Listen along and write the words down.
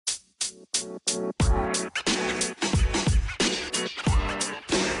All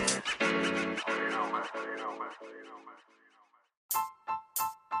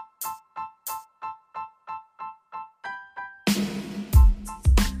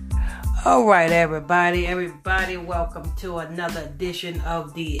right, everybody, welcome to another edition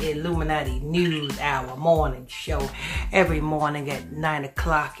of the Illuminati News Hour morning show. Every morning at 9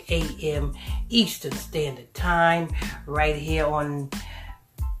 o'clock a.m. Eastern Standard Time, right here on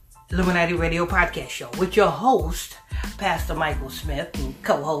Illuminati Radio Podcast Show with your host, Pastor Michael Smith, and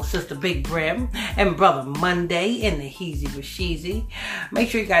co-host Sister Big Brim, and Brother Monday in the Heezy Basheezy. Make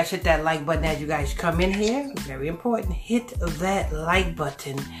sure you guys hit that like button as you guys come in here. Very important. Hit that like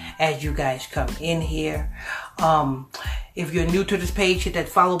button as you guys come in here. If you're new to this page, hit that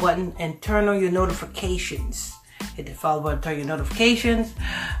follow button and turn on your notifications. Hit the follow button, turn your notifications.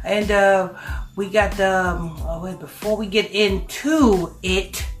 And we got before we get into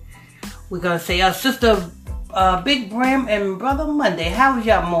it, we're gonna say Sister Big Brim and Brother Monday, how was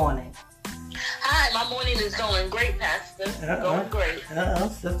your morning? Hi, my morning is going great, Pastor. Going great.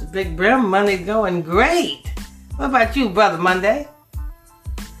 Sister Big Brim, Monday going great. What about you, Brother Monday?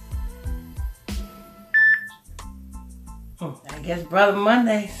 I guess Brother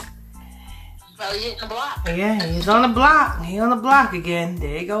Monday's probably hitting the block. Yeah, he's on the block. He's on the block again.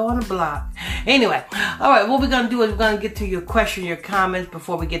 There you go, on the block. Anyway, all right, what we're going to do is we're going to get to your question, your comments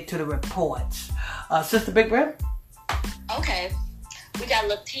before we get to the reports. Sister Big Brim? Okay. We got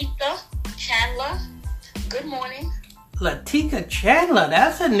Latika Chandler. Good morning. Latika Chandler,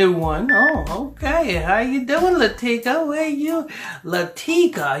 that's a new one. Oh, okay. How you doing, Latika? Where you?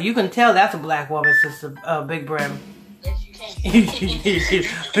 Latika, you can tell that's a black woman, Sister Big Brim. Yes, you can.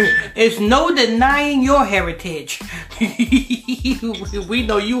 It's no denying your heritage. We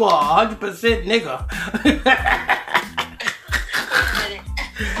know you are 100% nigger.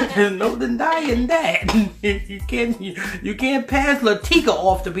 There's no denying that. You can't pass Latika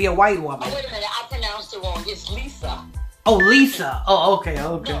off to be a white woman. Oh, wait a minute, I pronounced it wrong. It's Lisa. Oh, Lisa. Oh, okay.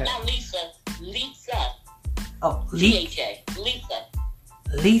 No, not Lisa. Lisa. Oh, Lisa. Lisa.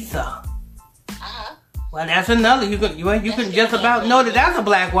 Lisa. Uh-huh. Well, that's another. You can just about know that that's a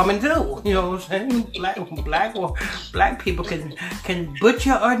black woman too. You know what I'm saying? Black people can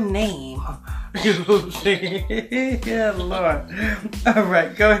butcher a name. You know what I'm saying? Yeah, Lord. All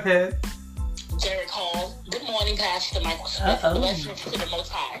right, go ahead. Derek Hall. Good morning, Pastor Michael Smith. Blessings to the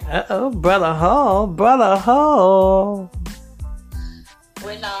Most High. Brother Hall.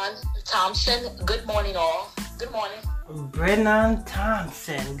 Brennan Thompson. Good morning, all. Good morning. Brennan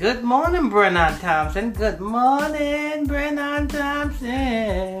Thompson. Good morning, Brennan Thompson. Good morning, Brennan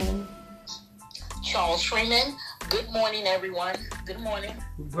Thompson. Charles Freeman. Good morning, everyone. Good morning.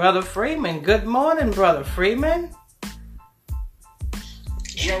 Brother Freeman. Good morning, Brother Freeman.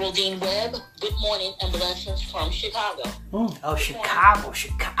 Geraldine Webb. Good morning and blessings from Chicago. Oh, Chicago.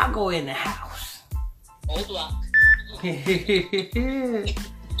 Chicago in the house. Old block.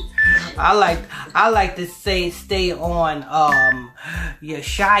 I like to stay on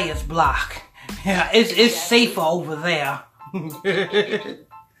Yeshaya's block. Yeah, it's safer over there.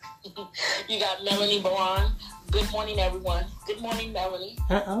 You got Melanie Baran. Good morning, everyone. Good morning, Melanie.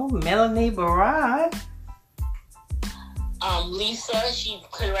 Melanie Baran. Lisa, she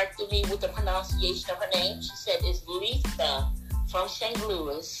corrected me with the pronunciation of her name. She said it's Lisa from St.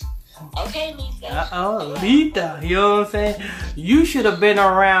 Louis. Okay, Lisa. Lita. You know what I'm saying? You should have been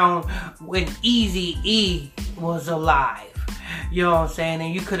around when Eazy-E was alive. You know what I'm saying?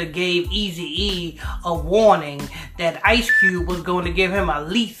 And you could have gave Eazy-E a warning that Ice Cube was going to give him a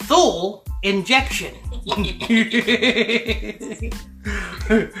lethal injection.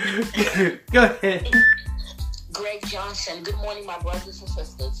 Go ahead. Greg Johnson. Good morning, my brothers and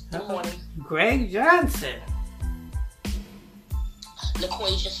sisters. Good morning. Greg Johnson.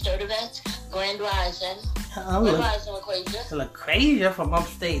 LaQuasia Sturdivant. Grand Rising. Grand Rising, LaQuasia. LaQuasia from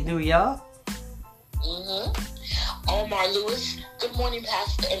upstate New York. Omar Lewis. Good morning,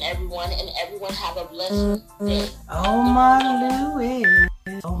 Pastor, and everyone have a blessed day. Omar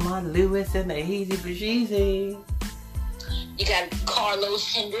Lewis and the Heezy Basheezy. You got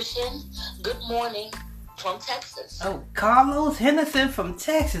Carlos Henderson. Good morning from Texas. Oh, Carlos Henderson from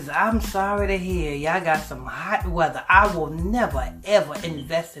Texas. I'm sorry to hear. Y'all got some hot weather. I will never, ever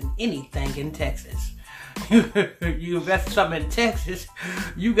invest in anything in Texas. You invest something in Texas,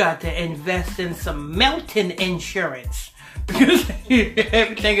 you got to invest in some melting insurance. Because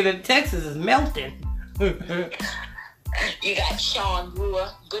everything in Texas is melting. You got Sean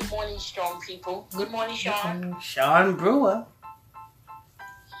Brewer. Good morning, strong people. Good morning, Sean. Sean Brewer.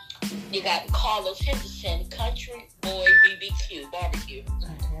 You got Carlos Henderson, Country Boy BBQ, barbecue.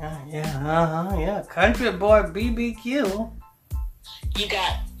 Yeah. Country Boy BBQ. You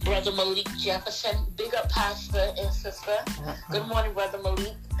got Brother Malik Jefferson, big up pastor and sister. Good morning, Brother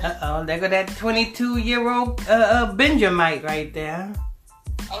Malik. There go that 22-year-old Benjamite right there.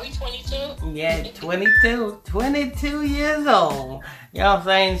 Oh, he's 22? Yeah, 22. 22 years old. You know what I'm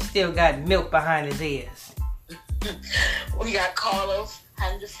saying? Still got milk behind his ears. We got Carlos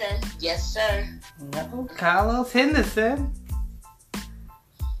Henderson. Yes, sir. No, Carlos Henderson.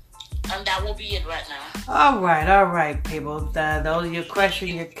 That will be it right now. All right, people. Those are your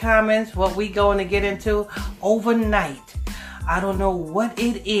questions, your comments. What we going to get into overnight. I don't know what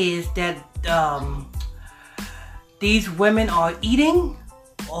it is that these women are eating,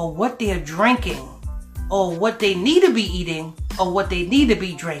 or what they're drinking, or what they need to be eating, or what they need to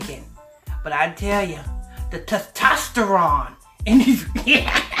be drinking. But I tell you, the testosterone in these...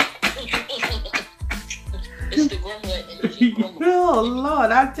 It's the gremlin energy. Oh,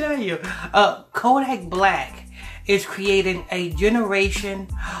 Lord, I tell you. Kodak Black is creating a generation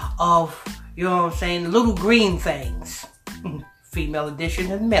of, you know what I'm saying, little green things. Female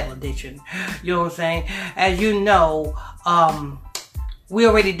edition and male edition. You know what I'm saying? As you know, we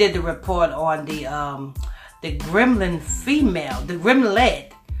already did the report on the gremlin female, the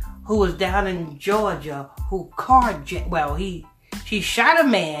gremlin who was down in Georgia, who carjacked, she shot a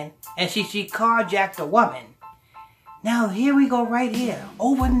man and she carjacked a woman. Now here we go right here.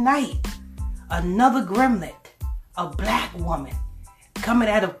 Overnight, another gremlin, a black woman, coming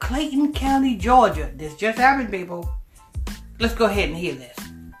out of Clayton County, Georgia. This just happened, people. Let's go ahead and hear this.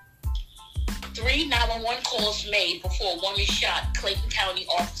 3 911 calls made before a woman shot Clayton County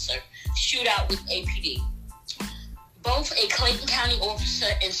officer. Shootout with APD. Both a Clayton County officer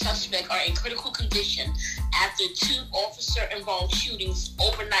and suspect are in critical condition after 2 officer-involved shootings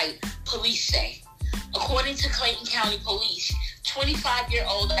overnight, police say. According to Clayton County Police,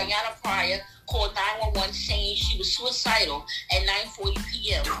 25-year-old Diana Pryor called 911 saying she was suicidal at 9:40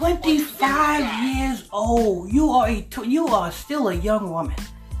 p.m. 25 years old. You are still a young woman.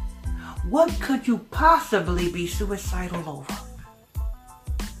 What could you possibly be suicidal over?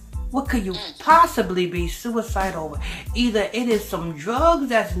 What could you possibly be suicidal over? Either it is some drugs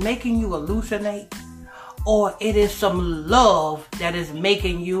that's making you hallucinate, or it is some love that is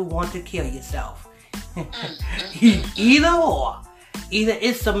making you want to kill yourself. Either or. Either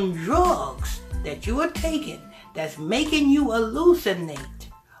it's some drugs that you are taking that's making you hallucinate,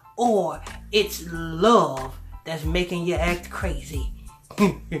 or it's love that's making you act crazy.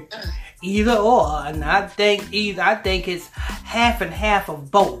 Either or. And I think it's half and half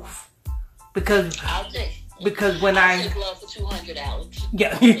of both. Because when I'll take love for 200, Alex.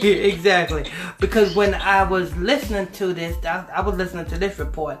 Yeah, exactly. Because when I was listening to this, I was listening to this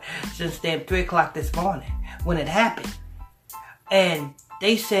report since then 3 o'clock this morning when it happened. And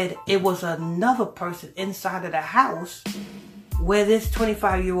they said it was another person inside of the house where this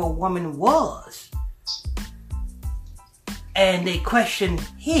 25-year-old woman was. And they questioned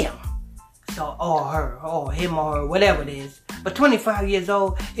him. So, or her, or him, or her, whatever it is. But 25 years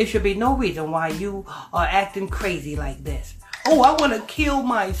old, it should be no reason why you are acting crazy like this. Oh, I want to kill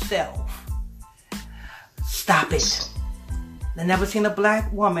myself. Stop it. I've never seen a black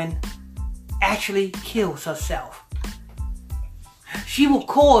woman actually kill herself. She will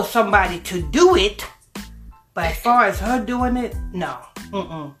cause somebody to do it, but as far as her doing it, no.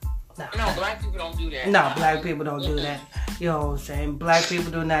 No, black people don't do that. No, black people don't do that. You know what I'm saying? Black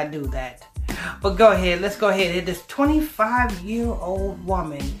people do not do that. But go ahead. Let's go ahead. This 25-year-old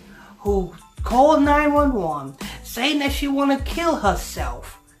woman who called 911 saying that she want to kill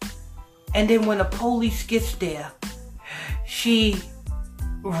herself. And then when the police gets there, she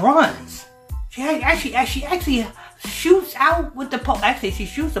runs. She actually shoots out with the police. Actually, she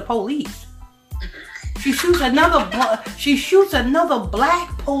shoots the police. She shoots another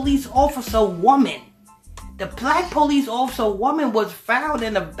black police officer woman. The black police officer woman was found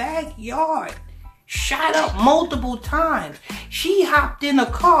in the backyard, shot up multiple times. She hopped in a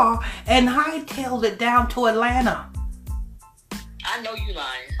car and hightailed it down to Atlanta. I know you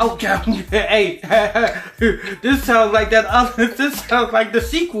lying. Oh, hey, this sounds like that other. This sounds like the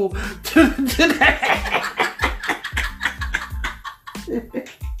sequel to that.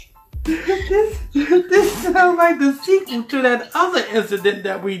 This sounds like the sequel to that other incident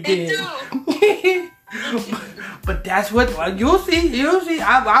that we did. But that's what you'll see.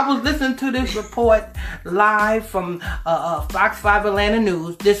 I was listening to this report live from Fox 5 Atlanta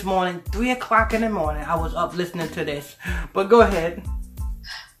News this morning, 3 o'clock in the morning. I was up listening to this. But go ahead.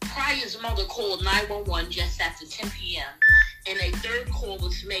 Pryor's mother called 911 just after 10 p.m. and a third call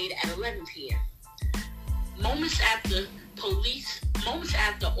was made at 11 p.m. Moments after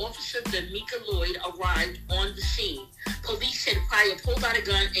Officer D'Amica Lloyd arrived on the scene, police said Pryor pulled out a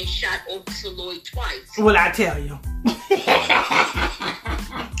gun and shot Officer Lloyd twice. Well, I tell you.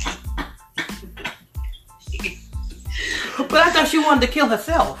 But I thought she wanted to kill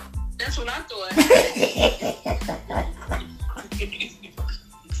herself. That's what I thought.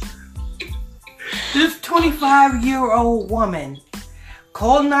 This 25-year-old woman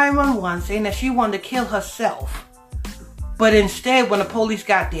called 911 saying that she wanted to kill herself. But instead, when the police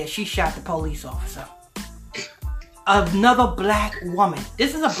got there, she shot the police officer. Another black woman.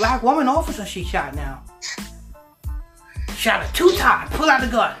 This is a black woman officer she shot now. Shot her 2 times. Pull out the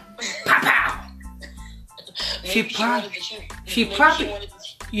gun. Pow, pow. She probably,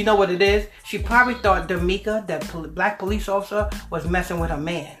 you know what it is? She probably thought D'Amica, that black police officer, was messing with her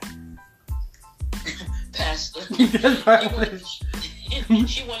man. Pastor.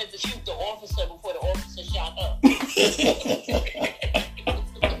 She wanted to shoot the officer before the officer shot her.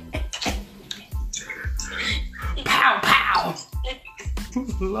 Pow, pow.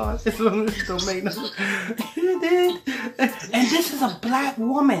 Lord, this don't make no sense. And this is a black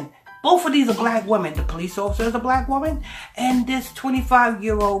woman. Both of these are black women. The police officer is a black woman, and this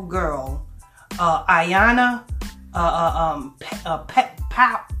 25-year-old girl, Ayanna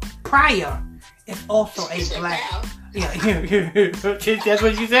Pryor, is also a black. Yeah, that's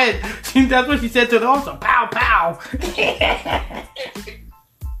what she said. That's what she said to the officer. Pow, pow.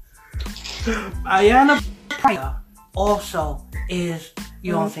 Ayanna Pryor also is,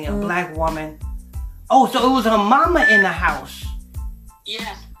 you know what I'm saying, a black woman. Oh, so it was her mama in the house.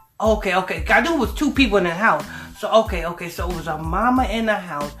 Yeah. Okay. I knew it was 2 people in the house. So, okay. So it was her mama in the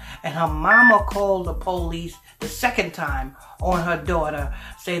house, and her mama called the police the second time on her daughter,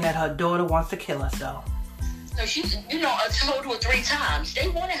 saying that her daughter wants to kill herself. No, she, I told her 3 times. They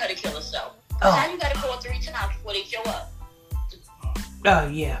wanted her to kill herself. Oh. Now you gotta call 3 times before they show up. Oh,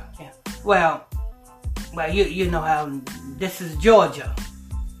 yeah. Well, you know how this is Georgia.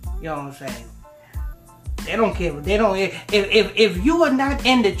 You know what I'm saying? They don't care. They don't. If you are not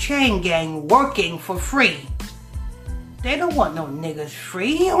in the chain gang working for free, they don't want no niggas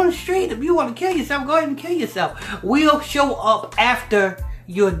free on the street. If you want to kill yourself, go ahead and kill yourself. We'll show up after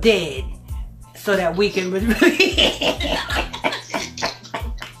you're dead, so that we can.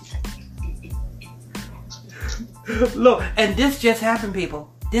 Look, and this just happened,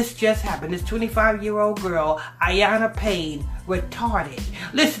 people. This just happened. This 25-year-old girl, Ayanna Payne, retarded.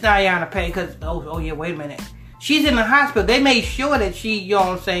 Listen to Ayanna Payne, because, oh yeah, wait a minute. She's in the hospital. They made sure that she, you know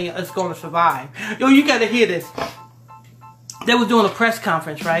what I'm saying, is going to survive. Yo, you got to hear this. They were doing a press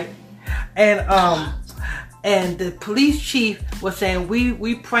conference, right? And the police chief was saying,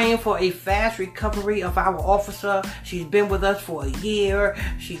 we praying for a fast recovery of our officer. She's been with us for a year.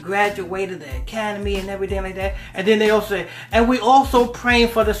 She graduated the academy and everything like that. And then they also said, and we also praying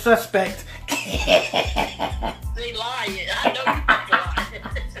for the suspect. They lying. I know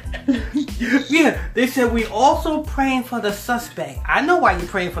you're lying. Yeah, they said we also praying for the suspect. I know why you're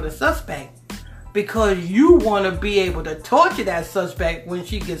praying for the suspect. Because you want to be able to torture that suspect when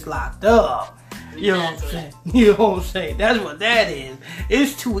she gets locked up. You know what I'm saying? You know what I'm saying? That's what that is.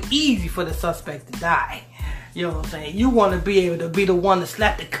 It's too easy for the suspect to die. You know what I'm saying? You want to be able to be the one to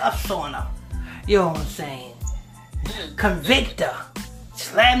slap the cuffs on her. You know what I'm saying? Convict her.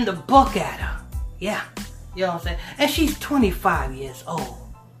 Slam the book at her. Yeah. You know what I'm saying? And she's 25 years old.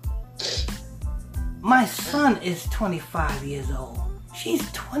 My son is 25 years old. She's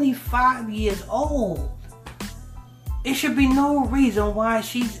 25 years old. It should be no reason why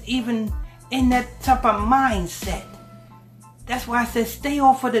she's even in that type of mindset. That's why I said stay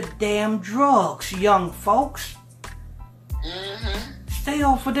off of the damn drugs, young folks. Stay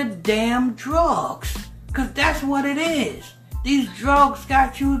off of the damn drugs. Because that's what it is. These drugs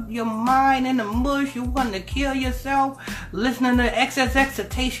got your mind in the mush. You want to kill yourself. Listening to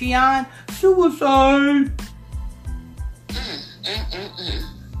XXXTentacion. Suicide.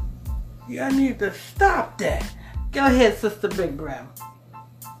 You need to stop that. Go ahead, Sister Big Brown.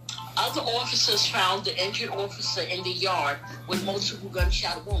 Other officers found the injured officer in the yard with multiple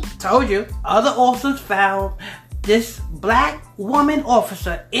gunshot wounds. Told you. Other officers found this black woman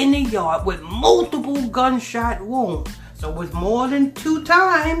officer in the yard with multiple gunshot wounds. So it was more than 2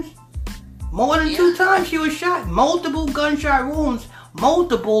 times. More than 2 times she was shot. Multiple gunshot wounds.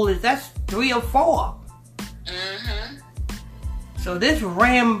 Multiple that's 3 or 4. So this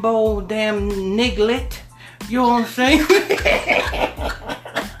Rambo damn niglet, you know what I'm saying?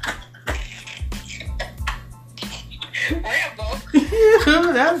 Rambo.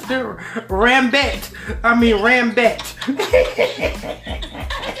 That's the Rambet. I mean, Rambet.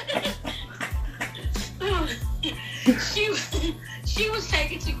 She was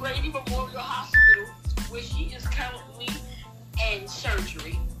taken to Grady Memorial Hospital, where she is currently in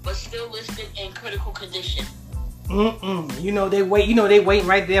surgery, but still listed in critical condition. You know they wait. You know they waiting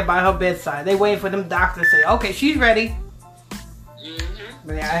right there by her bedside. They waiting for them doctors to say, "Okay, she's ready."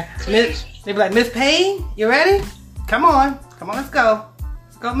 They be like, "Miss Payne, you ready? Come on, let's go.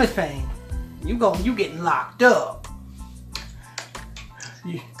 Let's go, Miss Payne. You getting locked up."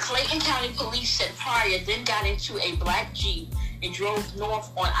 Clayton County Police said Pryor then got into a black Jeep and drove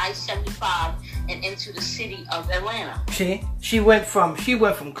north on I-75 and into the city of Atlanta. She went from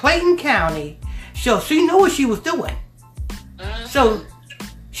Clayton County, so she knew what she was doing. So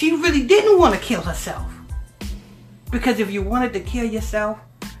she really didn't want to kill herself. Because if you wanted to kill yourself,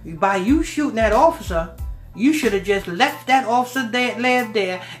 by you shooting that officer, you should have just left that officer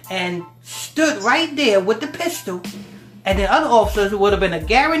there and stood right there with the pistol, and the other officers would have been a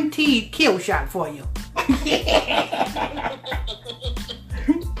guaranteed kill shot for you.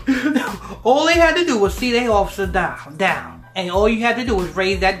 All they had to do was see their officer down, and all you had to do was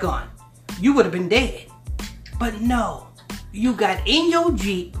raise that gun. You would have been dead. But no, you got in your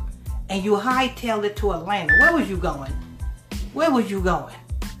Jeep and you hightailed it to Atlanta. Where was you going?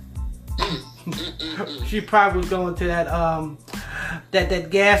 She probably was going to that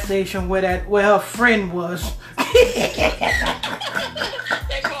gas station where her friend was. That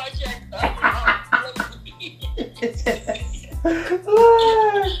car check.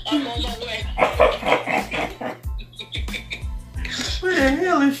 I'm on my way. Where the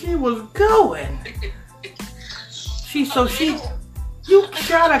hell is she was going? You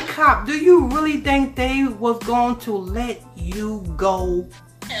shot a cop. Do you really think they was going to let you go?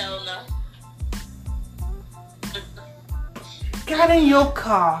 Hell no. Got in your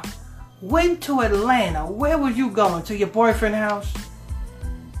car, went to Atlanta. Where was you going? To your boyfriend's house?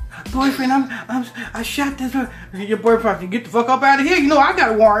 Boyfriend, I shot this. Your boyfriend, get the fuck up out of here. You know I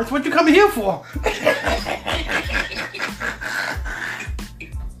got warrants. What you coming here for?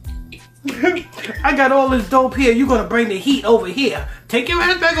 I got all this dope here. You gonna bring the heat over here? Take your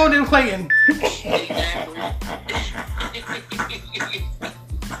ass back on to Clayton.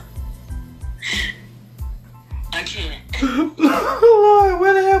 I can't. Lord,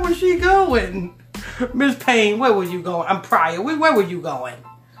 where the hell was she going? Miss Payne, where was you going? I'm Pryor. Where were you going?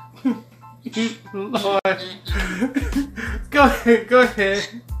 Lord. Go ahead.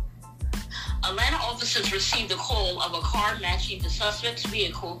 Atlanta officers received a call of a car matching the suspect's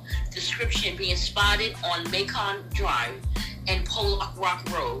vehicle description being spotted on Macon Drive and Pollock Rock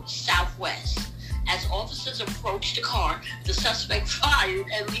Road, southwest. As officers approached the car, the suspect fired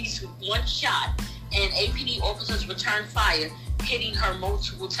at least one shot, and APD officers returned fire, hitting her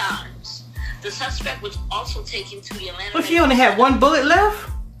multiple times. The suspect was also taken to the Atlanta... Well, she only had one bullet left?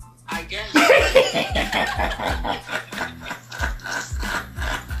 I guess.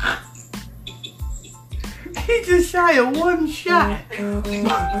 He just shot at one shot.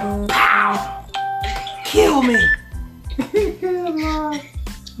 Pow! Kill me.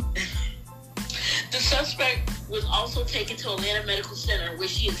 The suspect was also taken to Atlanta Medical Center, where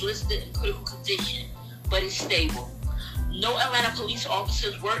she is listed in critical condition, but is stable. No Atlanta police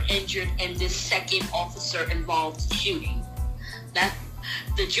officers were injured in this second officer-involved shooting.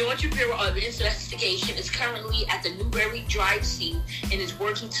 The Georgia Bureau of Investigation is currently at the Newberry Drive scene and is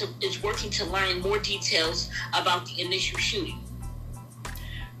working to learn more details about the initial shooting.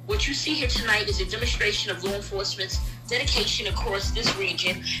 What you see here tonight is a demonstration of law enforcement's dedication across this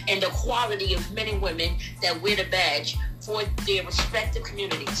region and the quality of men and women that wear the badge for their respective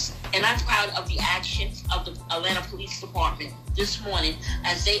communities. And I'm proud of the actions of the Atlanta Police Department this morning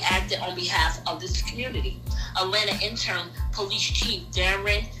as they acted on behalf of this community. Atlanta Interim Police Chief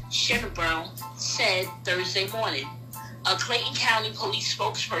Darren Shennebaum said Thursday morning. A Clayton County police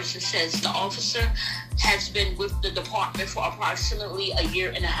spokesperson says the officer has been with the department for approximately a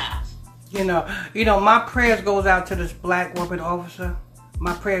year and a half. You know, my prayers goes out to this black woman officer.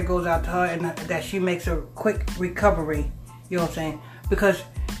 My prayer goes out to her and that she makes a quick recovery. You know what I'm saying? Because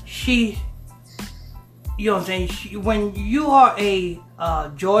she, you know what I'm saying? When you are a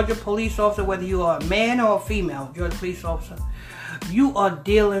Georgia police officer, whether you are a man or a female Georgia police officer, you are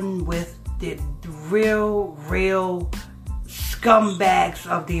dealing with the real scumbags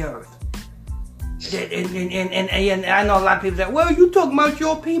of the earth. And I know a lot of people say, well, you talking about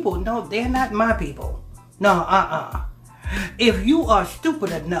your people. No, they're not my people. No, If you are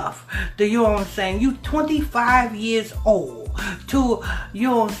stupid enough, you know what I'm saying, you 25 years old, you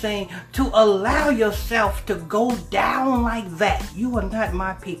know what I'm saying, to allow yourself to go down like that. You are not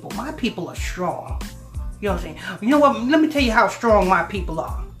my people. My people are strong. You know what I'm saying? You know what? Let me tell you how strong my people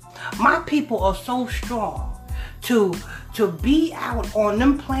are. My people are so strong to be out on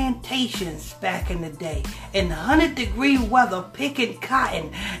them plantations back in the day in 100-degree weather picking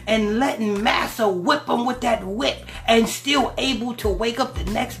cotton and letting massa whip them with that whip and still able to wake up the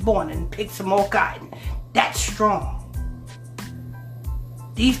next morning and pick some more cotton. That's strong.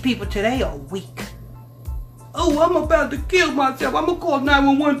 These people today are weak. Oh, I'm about to kill myself. I'm going to call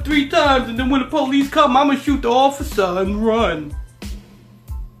 911 3 times, and then when the police come, I'm going to shoot the officer and run.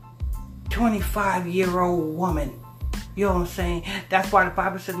 25-year-old woman. You know what I'm saying? That's why the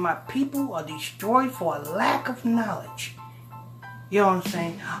Bible says my people are destroyed for a lack of knowledge. You know what I'm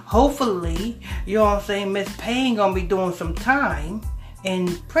saying? Hopefully, you know what I'm saying, Miss Payne gonna be doing some time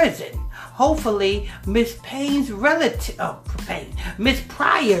in prison. Hopefully, Miss Payne's Miss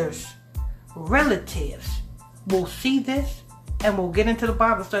Pryor's relatives will see this and will get into the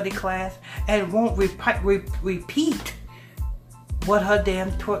Bible study class and won't repeat what her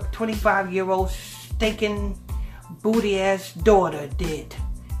damn 25-year-old stinking booty-ass daughter did.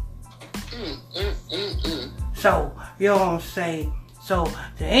 So, you know what I'm saying? So,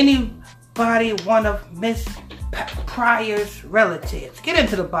 to anybody, one of Miss Pryor's relatives, get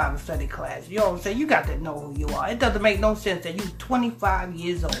into the Bible study class. You know what I'm saying? You got to know who you are. It doesn't make no sense that you 25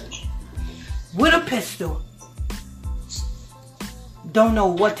 years old with a pistol, don't know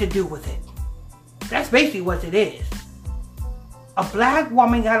what to do with it. That's basically what it is. A black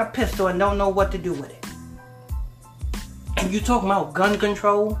woman got a pistol and don't know what to do with it. And you talking about gun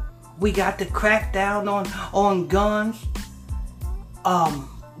control? We got to crack down on guns,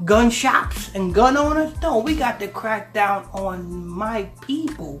 gun shops and gun owners? No, we got to crack down on my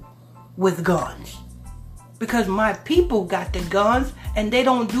people with guns. Because my people got the guns and they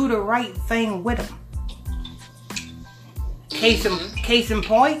don't do the right thing with them. Case in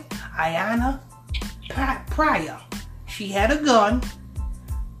point, Ayanna Pryor. She had a gun,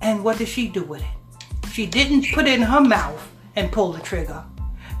 and what did she do with it? She didn't put it in her mouth and pull the trigger.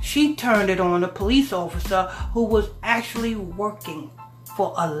 She turned it on a police officer who was actually working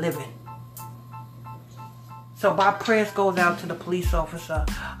for a living. So my prayers goes out to the police officer.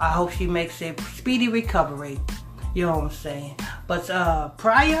 I hope she makes a speedy recovery. You know what I'm saying? But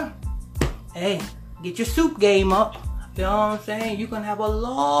Pryor, hey, get your soup game up. You know what I'm saying? You're going to have a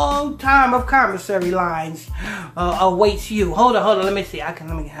long time of commissary lines awaits you. Hold on. Let me see. Let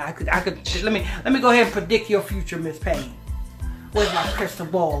me go ahead and predict your future, Miss Payne. Where's my crystal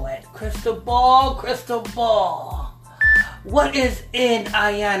ball at? Crystal ball. What is in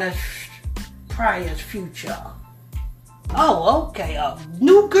Ayanna Pryor's future? Oh, okay. A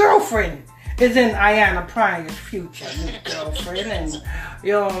new girlfriend is in Ayanna Pryor's future. New girlfriend, and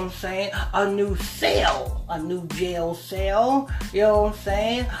you know what I'm saying? A new cell, a new jail cell. You know what I'm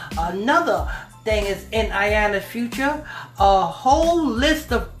saying? Another thing is in Ayanna's future, a whole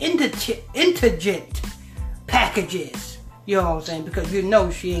list of indigent packages. You know what I'm saying? Because you know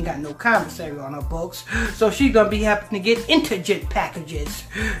she ain't got no commissary on her books. So she's going to be happy to get indigent packages.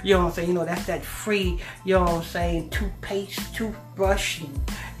 You know what I'm saying? You know, that's that free, you know what I'm saying, toothpaste, toothbrush, and,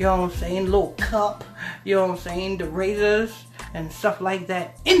 you know what I'm saying, little cup, you know what I'm saying, the razors and stuff like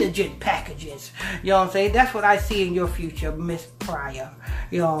that. Indigent packages. You know what I'm saying? That's what I see in your future, Miss Pryor.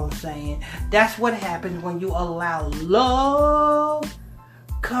 You know what I'm saying? That's what happens when you allow love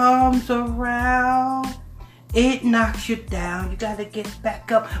comes around. It knocks you down. You gotta get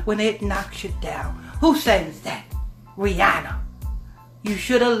back up when it knocks you down. Who says that? Rihanna. You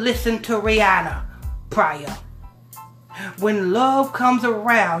should have listened to Rihanna Pryor. When love comes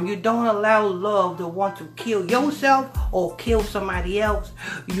around, you don't allow love to want to kill yourself or kill somebody else.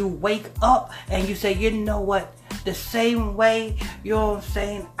 You wake up and you say, you know what? The same way, you know what I'm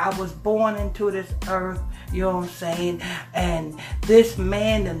saying, I was born into this earth, you know what I'm saying, and this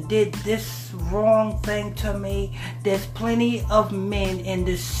man done did this wrong thing to me. There's plenty of men in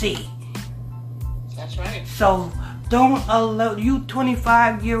the sea. That's right. So don't allow you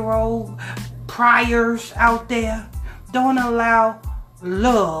 25-year-old priors out there, don't allow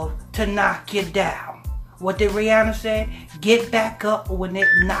love to knock you down. What did Rihanna say? Get back up when it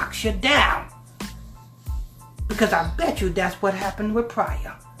knocks you down. Because I bet you that's what happened with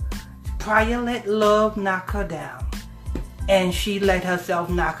Pryor. Pryor let love knock her down. And she let herself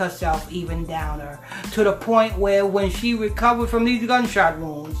knock herself even downer. To the point where when she recovered from these gunshot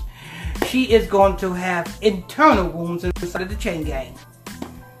wounds, she is going to have internal wounds inside of the chain gang.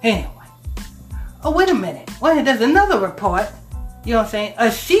 Anyway. Oh, wait a minute. Wait, there's another report. You know what I'm saying? A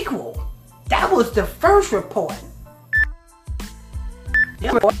sequel. That was the first report.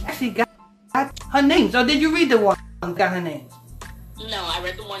 Yeah, actually got her name. So did you read the one that got her name? No, I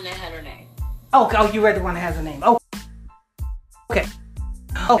read the one that had her name. Okay, oh, you read the one that has her name. Oh, okay.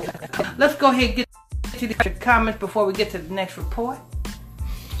 Okay, let's go ahead and get to the comments before we get to the next report.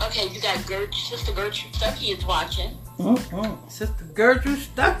 Okay, you got Sister Gertrude Stuckey is watching. Sister Gertrude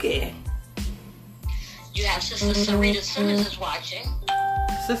Stuckey. You have Sister Sarita Simmons is watching.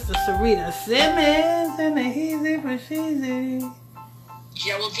 Sister Sarita Simmons and the Easy for Cheesy.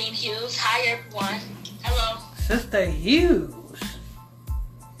 Geraldine Hughes, hi everyone. Hello. Sister Hughes.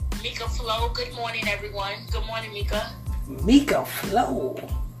 Mika Flo, good morning everyone. Good morning, Mika. Mika Flo.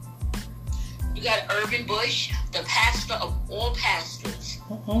 You got Urban Bush, the pastor of all pastors.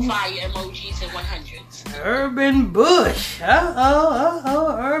 Fire emojis and 100s. Urban Bush.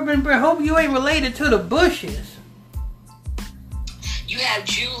 Urban Bush. Hope you ain't related to the Bushes. You have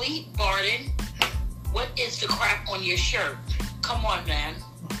Julie Barton. What is the crap on your shirt? Come on, man.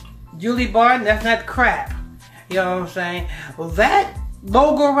 Julie Barton, that's not crap. You know what I'm saying? Well, that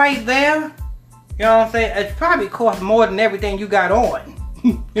logo right there, you know what I'm saying? It probably cost more than everything you got on. I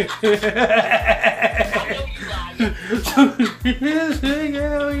know you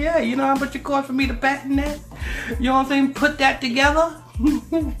lied. Yeah, you know how much it cost for me to patent that? You know what I'm saying? Put that together.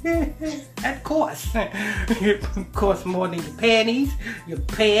 That costs. It costs more than your panties, your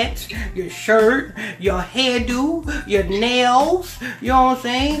pants, your shirt, your hairdo, your nails. You know what I'm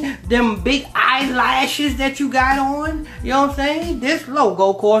saying? Them big eyelashes that you got on. You know what I'm saying? This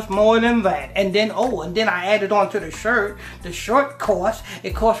logo costs more than that. And then I added on to the shirt. The shirt cost.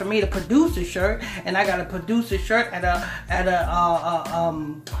 It costs for me to produce the shirt, and I gotta produce the shirt at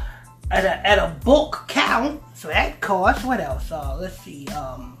a book count, so that costs. What else? Let's see.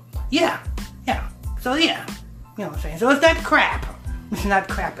 Yeah. So yeah, you know what I'm saying. So it's not crap. It's not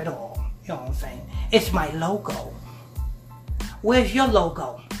crap at all. You know what I'm saying. It's my logo. Where's your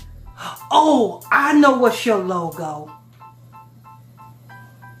logo? Oh, I know what's your logo.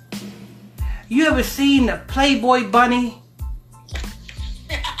 You ever seen the Playboy Bunny?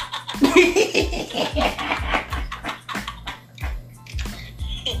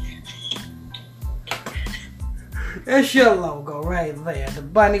 That's your logo right there. The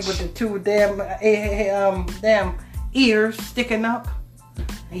bunny with the two damn ears sticking up.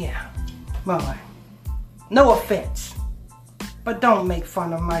 Yeah. Boy. No offense. But don't make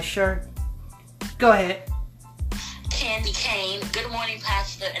fun of my shirt. Go ahead. Candy Cane. Good morning,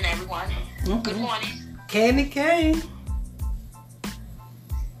 Pastor and everyone. Good morning. Candy Cane.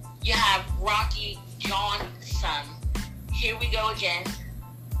 You have Rocky Johnson. Here we go again.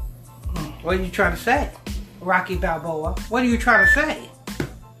 What are you trying to say? Rocky Balboa. What are you trying to say?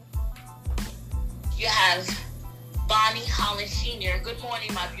 You have Bonnie Holland Sr. Good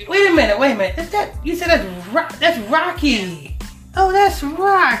morning, my beautiful. Wait a minute. Is that, you said that's Rocky. Oh, that's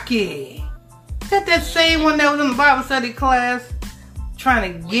Rocky. Is that same one that was in the Bible study class?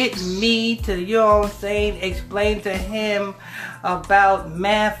 Trying to get me to, you know what I'm saying, explain to him about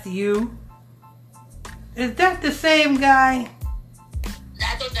Matthew. Is that the same guy?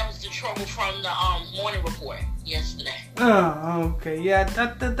 I thought that was the trouble from the morning report yesterday. Oh, okay. Yeah, I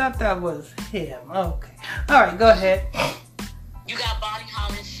thought that was him. Okay. All right, go ahead. You got Bonnie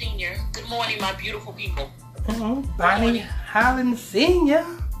Holland Sr. Good morning, my beautiful people. Bonnie Holland Sr.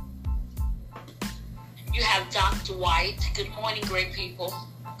 You have Dr. White. Good morning, great people.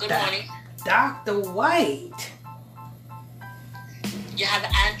 Good morning. Dr. White. You have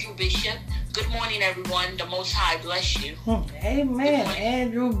Andrew Bishop. Good morning, everyone. The Most High bless you. Amen.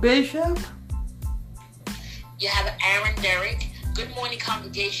 Andrew Bishop. You have Aaron Derrick. Good morning,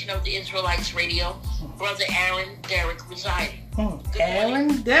 congregation of the Israelites Radio. Brother Aaron Derrick residing.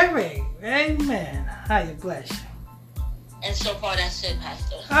 Aaron Derrick. Amen. How you bless you. And so far, that's it,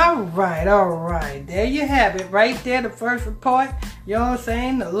 Pastor. All right. There you have it. Right there, the first report. You know what I'm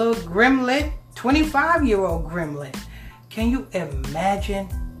saying? The little grimlet. 25-year-old grimlet. Can you imagine?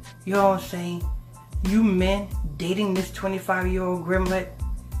 You know what I'm saying? You men dating this 25-year-old grimlet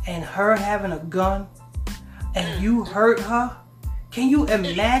and her having a gun and you hurt her? Can you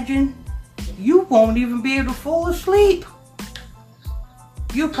imagine? You won't even be able to fall asleep.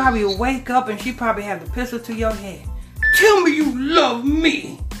 You'll probably wake up and she probably have the pistol to your head. Tell me you love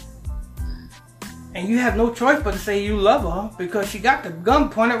me. And you have no choice but to say you love her because she got the gun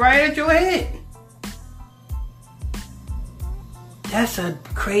pointed right at your head. That's a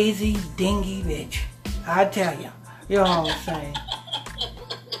crazy, dingy bitch. I tell you. You know what I'm saying?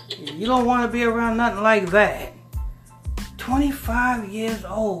 You don't want to be around nothing like that. 25 years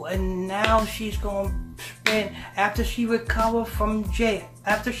old, and now she's going to spend, after she recovered from jail,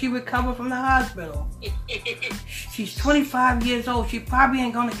 after she recovered from the hospital, She's 25 years old. She probably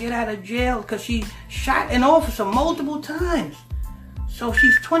ain't gonna get out of jail because she shot an officer multiple times. So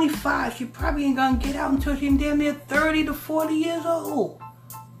she's 25. She probably ain't gonna get out until she's damn near 30 to 40 years old.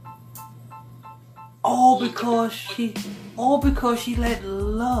 All because she let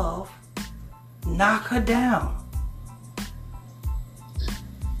love knock her down.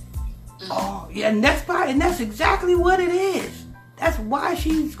 Oh, yeah, and that's exactly what it is. That's why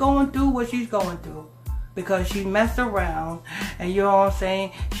she's going through what she's going through. Because she messed around, and you know what I'm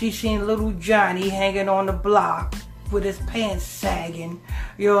saying? She seen little Johnny hanging on the block with his pants sagging,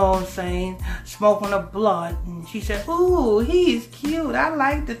 you know what I'm saying? Smoking a blunt, and she said, "Ooh, he's cute. I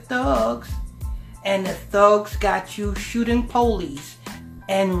like the thugs." And the thugs got you shooting police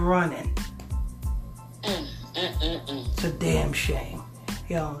and running. It's a damn shame.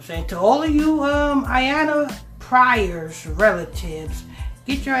 You know what I'm saying? To all of you Ayanna Pryor's relatives,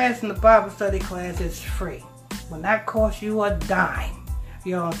 get your ass in the Bible study class. It's free. Will not cost you a dime.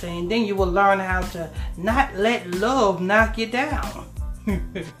 You know what I'm saying? Then you will learn how to not let love knock you down.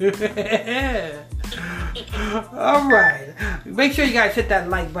 All right. Make sure you guys hit that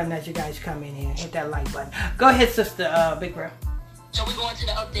like button as you guys come in here. Hit that like button. Go ahead, Sister Big Bro. So we're going to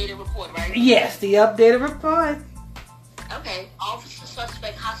the updated report, right? Yes, the updated report. Okay. Officer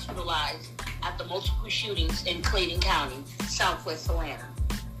suspect hospitalized after multiple shootings in Clayton County, southwest Atlanta.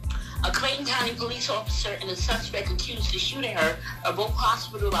 A Clayton County police officer and a suspect accused of shooting her are both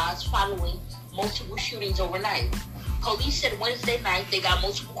hospitalized following multiple shootings overnight. Police said Wednesday night they got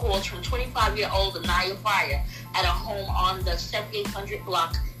multiple calls from 25-year-old Anaya Pryor at a home on the 7800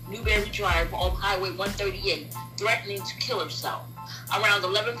 block Newberry Drive off Highway 138, threatening to kill herself. Around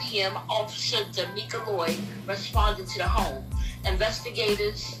 11 p.m., Officer D'Amica Lloyd responded to the home.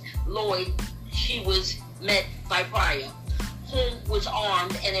 Investigators she was met by Pryor, whom was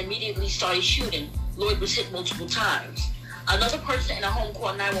armed and immediately started shooting. Lloyd was hit multiple times. Another person in the home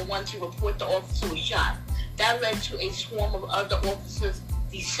called 911 to report the officer was shot. That led to a swarm of other officers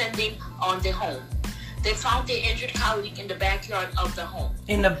descending on the home. They found their injured colleague in the backyard of the home.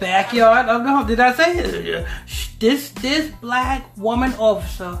 In the backyard of the home? Did I say it? This black woman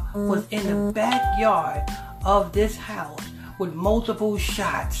officer was in the backyard of this house with multiple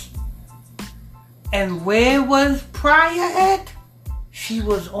shots. And where was Pryor at? She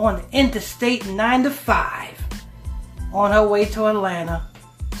was on Interstate 95 on her way to Atlanta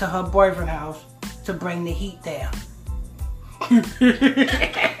to her boyfriend's house to bring the heat down.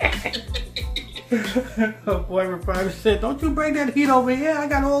 Her boyfriend probably said, "Don't you bring that heat over here. I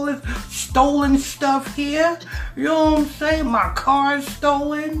got all this stolen stuff here. You know what I'm saying? My car's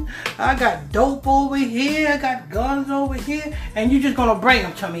stolen. I got dope over here. I got guns over here. And you just gonna bring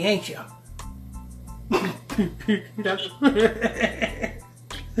them to me, ain't you?"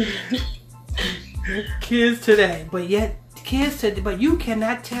 Kids today, but you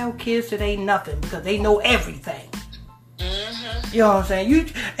cannot tell kids today nothing because they know everything. You know what I'm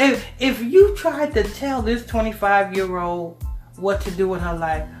saying? If you tried to tell this 25-year-old what to do with her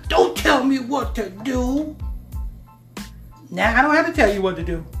life, don't tell me what to do. Now I don't have to tell you what to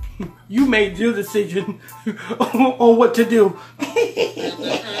do. You made your decision on what to do.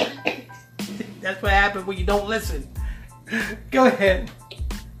 That's what happens when you don't listen. Go ahead.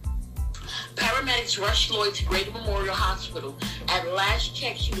 Paramedics rushed Lloyd to Greater Memorial Hospital. At last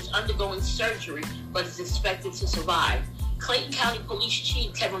check, she was undergoing surgery, but is expected to survive. Clayton County Police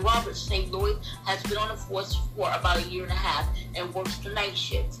Chief Kevin Roberts said Lloyd has been on the force for about a year and a half and works the night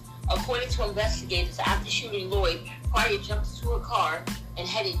shift. According to investigators, after shooting Lloyd, Pryor jumped into a car and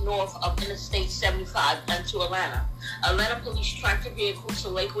headed north of Interstate 75 into Atlanta. Atlanta police tracked the vehicle to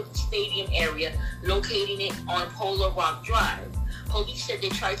Lakewood Stadium area, locating it on Polar Rock Drive. Police said they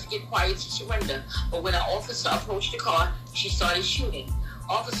tried to get Pryor to surrender, but when an officer approached the car, she started shooting.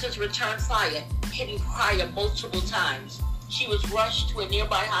 Officers returned fire, hitting Pryor multiple times. She was rushed to a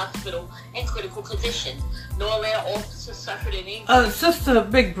nearby hospital in critical condition. No Atlanta officer suffered an injury. Sister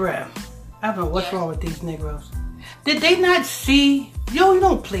Big Breath, I don't know what's wrong with these Negroes. Did they not see? Yo, you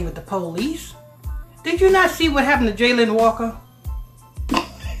don't play with the police. Did you not see what happened to Jalen Walker?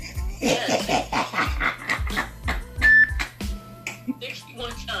 Yes.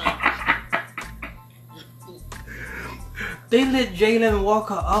 61 times. They lit Jalen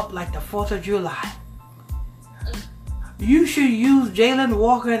Walker up like the 4th of July. You should use Jalen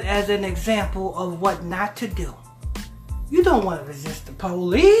Walker as an example of what not to do. You don't want to resist the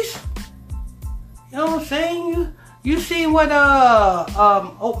police. You know what I'm saying? You see what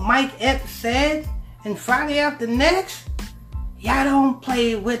Mike Epps said in Friday After Next? Y'all don't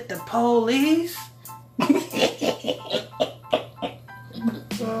play with the police.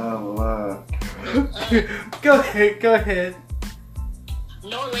 Oh, wow. Go ahead.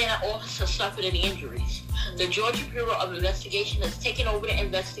 No Atlanta officer suffered any injuries. The Georgia Bureau of Investigation has taken over the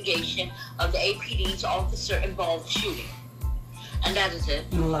investigation of the APD's officer-involved shooting. And that is it.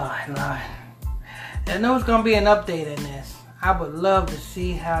 Lord. I know it's going to be an update in this. I would love to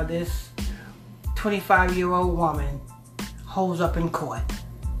see how this 25-year-old woman holds up in court.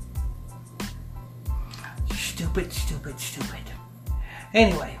 Stupid.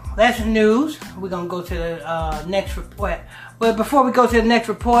 Anyway, that's the news. We're going to go to the next report. Well, before we go to the next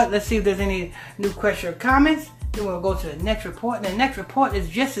report, let's see if there's any new questions or comments. Then we'll go to the next report. And the next report is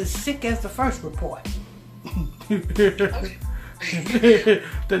just as sick as the first report. The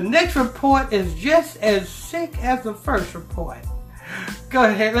next report is just as sick as the first report. Go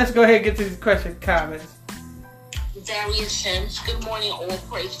ahead. Let's go ahead and get to these questions and comments. Darius Sims, good morning, all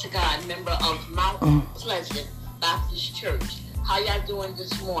praise to God, member of Mount Pleasant Baptist Church. How y'all doing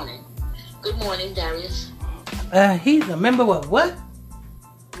this morning? Good morning, Darius. He's a member of what?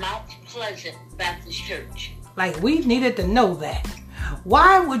 Mount Pleasant Baptist Church. Like, we needed to know that.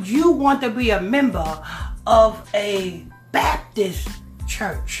 Why would you want to be a member of a Baptist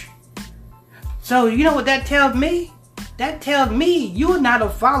church? So, you know what that tells me? That tells me you're not a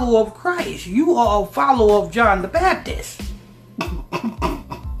follower of Christ. You are a follower of John the Baptist.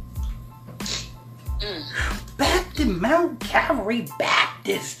 Baptist, Mount Calvary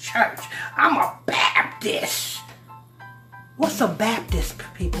Baptist Church. I'm a Baptist. What's a Baptist,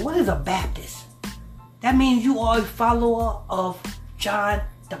 people? What is a Baptist? That means you are a follower of John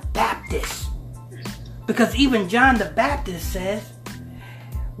the Baptist. Because even John the Baptist says,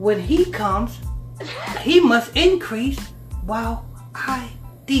 when he comes, he must increase while I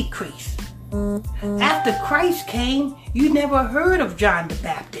decrease. After Christ came, you never heard of John the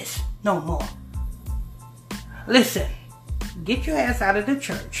Baptist no more. Listen, get your ass out of the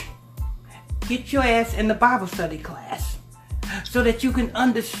church. Get your ass in the Bible study class so that you can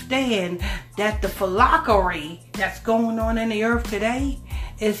understand that the phylactery that's going on in the earth today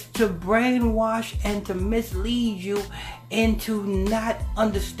is to brainwash and to mislead you into not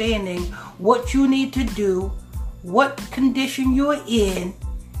understanding what you need to do, what condition you're in,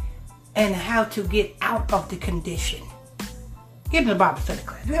 and how to get out of the condition. Get in the Bible study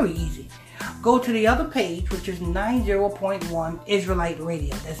class. Very easy. Go to the other page, which is 90.1 Israelite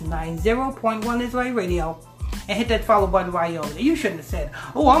Radio. That's 90.1 Israelite Radio. And hit that follow button while you're on there. You shouldn't have said,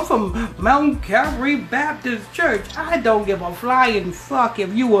 oh, I'm from Mount Calvary Baptist Church. I don't give a flying fuck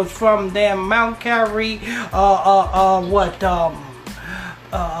if you was from them Mount Calvary,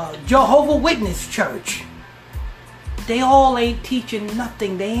 Jehovah Witness Church. They all ain't teaching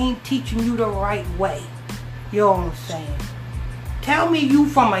nothing. They ain't teaching you the right way. You know what I'm saying? Tell me you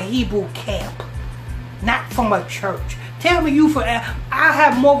from a Hebrew camp, not from a church. Tell me you from... I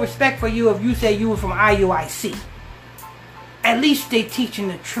have more respect for you if you say you were from IUIC. At least they teaching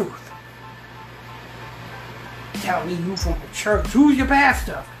the truth. Tell me you from a church. Who's your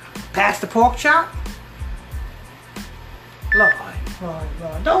pastor? Pastor Porkchop? Lord.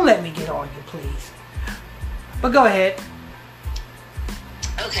 Don't let me get on you, please. But go ahead.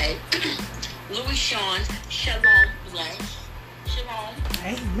 Okay. Louis Sean, shalom, bless. Shalom.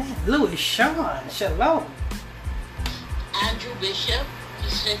 Amen. Louis Sean, shalom. Andrew Bishop, he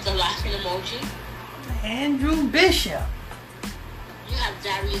sent the laughing emoji. Andrew Bishop. You have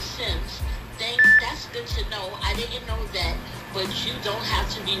Darius Sims. That's good to know. I didn't know that, but you don't have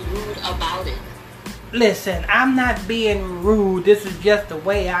to be rude about it. Listen, I'm not being rude. This is just the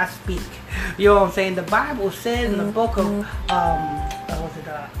way I speak. You know what I'm saying? The Bible says in the book of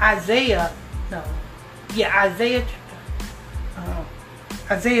Isaiah. No, yeah,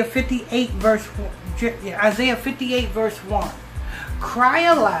 Isaiah 58 verse 1. Cry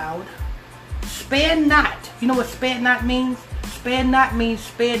aloud, spare not. You know what spare not means? Spare not means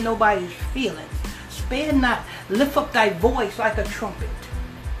spare nobody's feelings. Spare not. Lift up thy voice like a trumpet.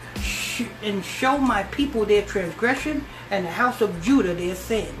 And show my people their transgression and the house of Judah their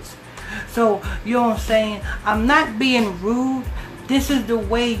sins. So, you know what I'm saying? I'm not being rude. This is the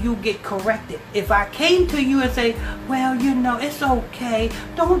way you get corrected. If I came to you and say, well, you know, it's okay,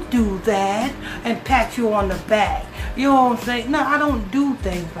 don't do that, and pat you on the back, you know what I'm saying? No, I don't do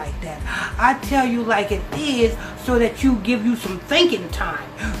things like that. I tell you like it is so that you give you some thinking time.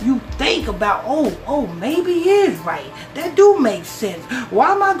 You think about, oh, maybe he is right. That do make sense.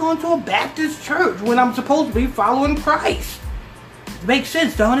 Why am I going to a Baptist church when I'm supposed to be following Christ? It makes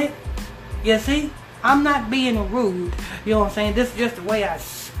sense, don't it? You see? I'm not being rude. You know what I'm saying? This is just the way I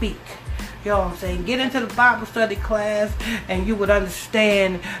speak. You know what I'm saying? Get into the Bible study class and you would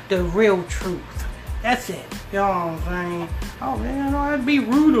understand the real truth. That's it. You know what I'm saying? Oh man, you gotta be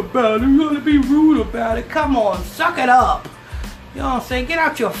rude about it. You gotta be rude about it. Come on, suck it up. You know what I'm saying? Get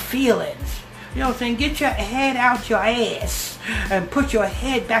out your feelings. You know what I'm saying? Get your head out your ass and put your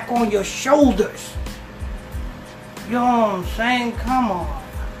head back on your shoulders. You know what I'm saying? Come on.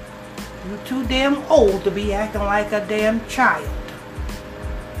 You're too damn old to be acting like a damn child.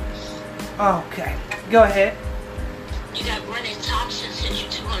 Okay, go ahead. You got Brennan Thompson sent you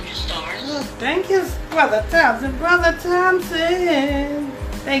 200 stars. Oh, thank you, Brother Thompson. Brother Thompson.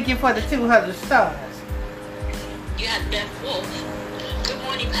 Thank you for the 200 stars. You had Beth Wolf. Good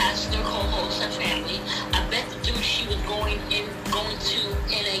morning, Pastor, co-host, and family. I bet the dude she was going to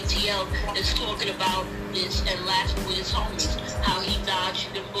NATL is talking about this and laughing with his homies, how he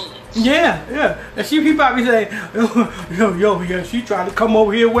dodged the bullets. Yeah. And she probably saying, yeah, she tried to come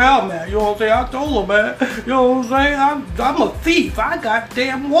over here where I'm at. You know what I'm saying? I told her, man. You know what I'm saying? I'm a thief. I got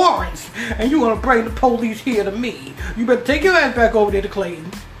damn warrants. And you want to bring the police here to me. You better take your ass back over there to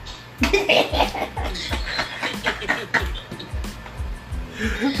Clayton.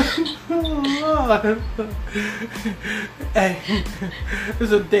 Hey,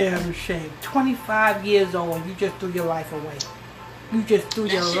 it's a damn shame. 25 years old, you just threw your life away. You just threw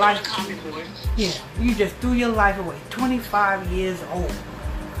your life. Yeah, you just threw your life away. 25 years old.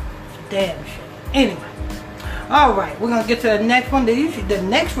 It's a damn shame. Anyway, all right, we're gonna get to the next one. The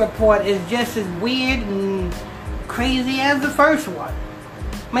next report is just as weird and crazy as the first one.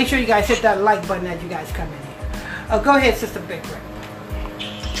 Make sure you guys hit that like button as you guys come in here. Go ahead, Sister Big Red.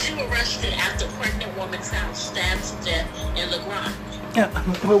 Arrested after pregnant woman found stabbed to death in LaGrange.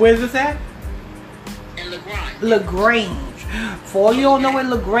 Where's this at? In LaGrange. LaGrange. For all you don't know where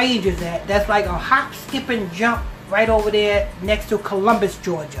LaGrange is at, that's like a hop, skip, and jump right over there next to Columbus,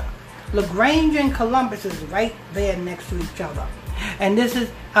 Georgia. LaGrange and Columbus is right there next to each other. And this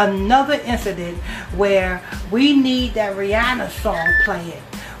is another incident where we need that Rihanna song playing.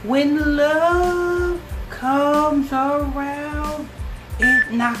 When love comes around,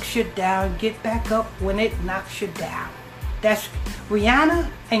 it knocks you down. Get back up when it knocks you down. That's Rihanna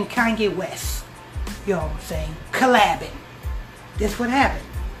and Kanye West. You know what I'm saying? Collabing. This what happened.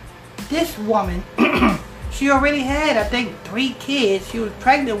 This woman, she already had, I think, 3 kids. She was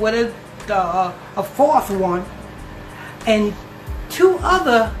pregnant with a 4th one. And 2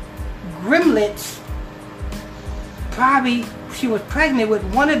 other grimlets. Probably she was pregnant with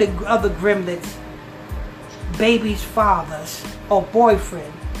one of the other grimlets' baby's father's or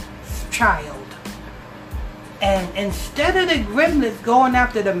boyfriend's child. And instead of the grimlets going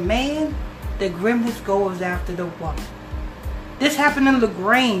after the man, the grimlets goes after the woman. This happened in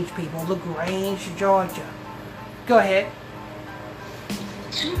LaGrange, people. LaGrange, Georgia. Go ahead.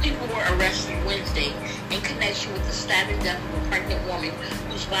 2 people were arrested Wednesday in connection with the stabbing death of a pregnant woman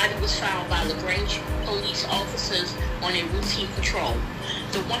whose body was found by LaGrange police officers on a routine patrol.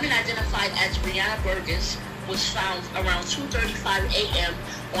 The woman, identified as Brianna Burgess, was found around 2:35 a.m.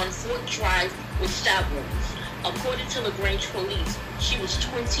 on Fort Drive with stab wounds. According to LaGrange police, she was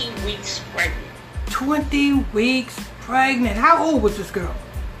 20 weeks pregnant. 20 weeks pregnant. How old was this girl?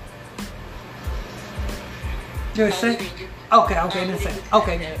 Did it say? Okay, didn't say.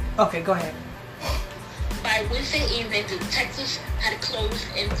 Okay, go ahead. By Wednesday evening, detectives had closed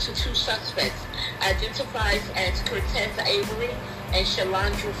into 2 suspects, identified as Cortez Avery and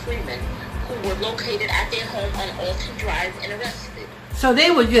Shalandra Freeman, who were located at their home on Alton Drive and arrested. So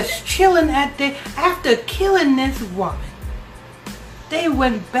they were just chilling after killing this woman. They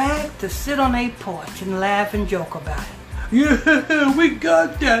went back to sit on a porch and laugh and joke about it. Yeah, we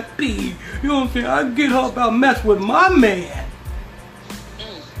got that pig. You know what I'm saying? I get her about mess with my man.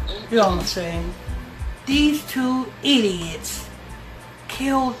 You know what I'm saying? These 2 idiots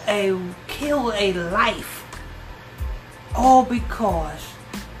killed a life, all because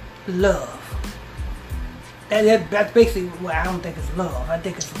love. That's basically what I don't think it's love. I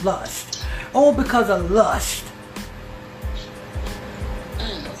think it's lust. All because of lust.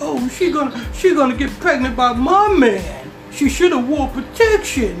 Oh, she gonna get pregnant by my man. She should have wore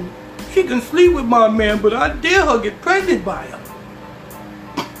protection. She can sleep with my man, but I dare her get pregnant by him.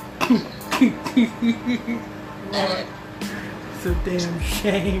 It's a damn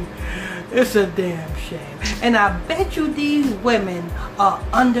shame. It's a damn shame. And I bet you these women are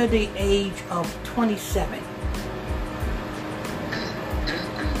under the age of 27.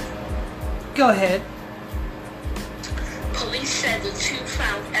 Go ahead. Police said the 2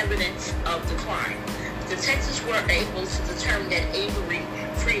 found evidence of the crime. Detectives were able to determine that Avery,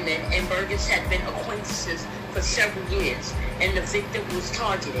 Freeman, and Burgess had been acquaintances for several years, and the victim was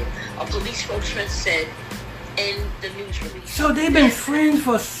targeted, a police spokesman said in the news release. So they've been friends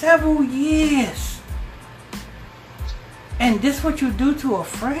for several years. And this what you do to a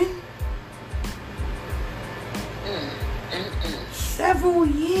friend? Several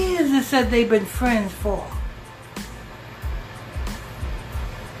years it said they've been friends for.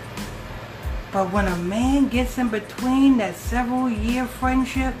 But when a man gets in between that several year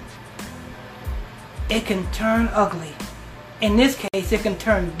friendship, it can turn ugly. In this case, it can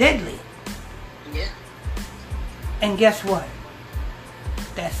turn deadly. Yeah. And guess what?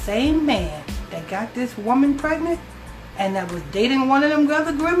 That same man that got this woman pregnant and that was dating one of them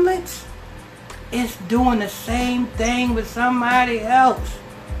other gremlins is doing the same thing with somebody else.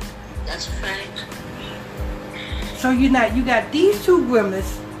 That's a fact. So you got these two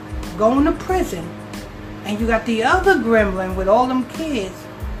gremlins going to prison, and you got the other gremlin with all them kids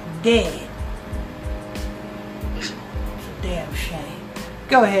dead. It's a damn shame.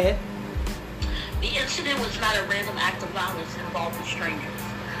 Go ahead. The incident was not a random act of violence involving strangers.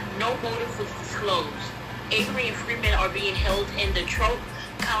 No motive was disclosed. Avery and Freeman are being held in the Troop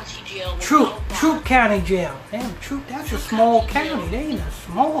County Jail. Troop County Jail. Damn, Troop, that's a small county. They ain't a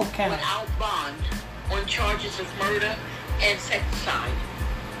small county. Without bond on charges of murder and sexicide.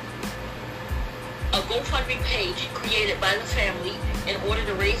 A GoFundMe page created by the family in order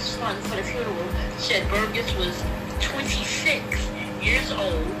to raise funds for the funeral said Burgess was 26 years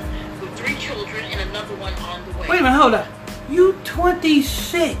old with 3 children and another one on the way. Wait a minute, hold up. You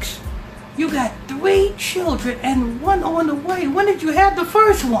 26. You got 3 children and 1 on the way. When did you have the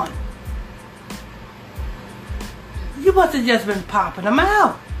first one? You must have just been popping them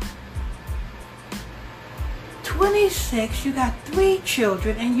out. 26, you got 3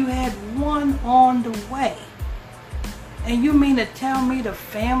 children and you had 1 on the way. And you mean to tell me the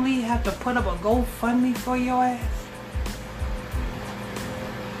family have to put up a GoFundMe for your ass?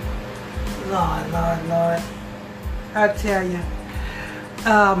 Lord. I tell you.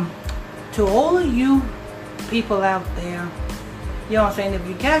 To all of you people out there, you know what I'm saying, if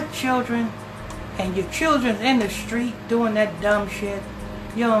you got children and your children's in the street doing that dumb shit,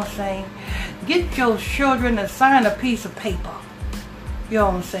 you know what I'm saying, get your children to sign a piece of paper. You know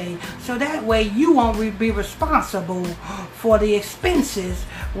what I'm saying? So that way you won't be responsible for the expenses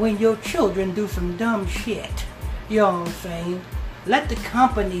when your children do some dumb shit. You know what I'm saying? Let the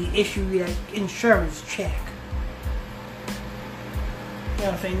company issue you that insurance check. You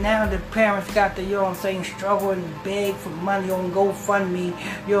know what I'm saying? Now the parents got to, you know what I'm saying, struggle and beg for money on GoFundMe,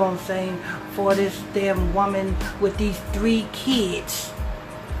 you know what I'm saying, for this damn woman with these 3 kids.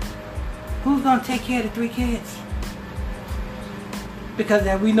 Who's gonna take care of the 3 kids? Because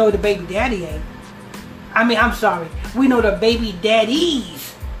we know the baby daddy ain't. I mean, I'm sorry. We know the baby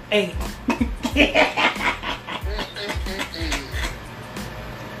daddies ain't.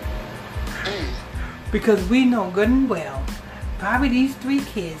 Because we know good and well, probably these 3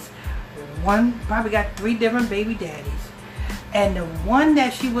 kids, one probably got 3 different baby daddies. And the one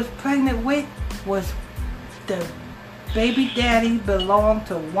that she was pregnant with was the baby daddy belonged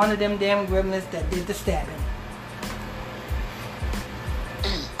to one of them damn gremlins that did the stabbing.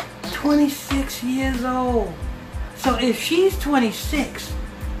 26 years old. So if she's 26,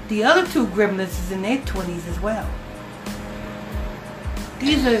 the other 2 gremlins is in their 20s as well.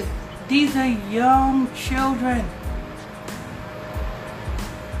 These are young children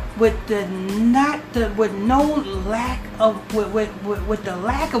with the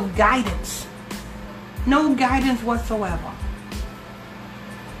lack of guidance. No guidance whatsoever.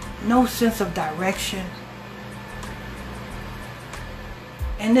 No sense of direction.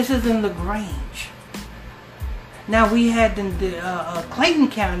 And this is in LaGrange. Now we had in the Clayton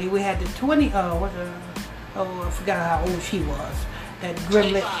County, we had the I forgot how old she was. That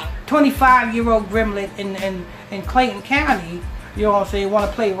gremlin, 25-year-old gremlin in Clayton County. You know what I'm saying? Want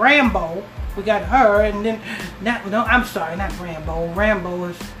to play Rambo? We got her, and then not Rambo. Rambo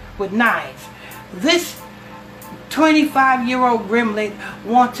is with knives. This 25-year-old gremlin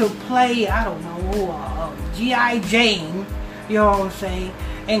want to play, I don't know, G.I. Jane. You know what I'm saying?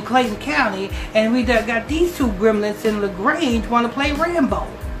 In Clayton County, and we got these 2 gremlins in LaGrange want to play Rambo.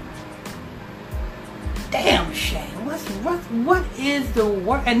 Damn shame. What is the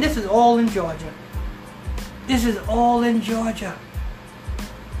word? And this is all in Georgia. This is all in Georgia.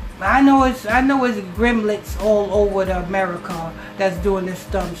 I know it's gremlins all over America that's doing this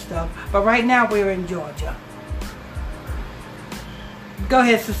dumb stuff. But right now we're in Georgia. Go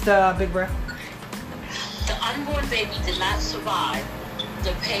ahead, Sister Big Breath. The unborn baby did not survive.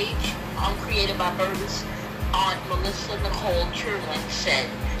 The page created by Burgess' aunt Melissa Nicole Churlin said,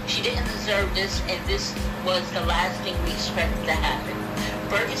 "She didn't deserve this, and this was the last thing we expected to happen."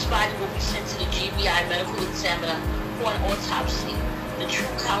 Burgess' body will be sent to the GBI medical examiner for an autopsy. The True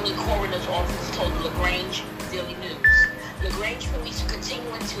County Coroner's Office told the LaGrange Daily News. LaGrange police are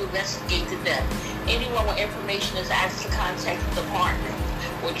continuing to investigate the death. Anyone with information is asked to contact the department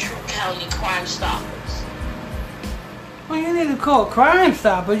or True County Crime Stoppers. Well, you need to call Crime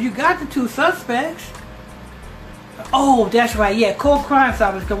Stoppers. You got the 2 suspects. Oh, that's right. Yeah, call Crime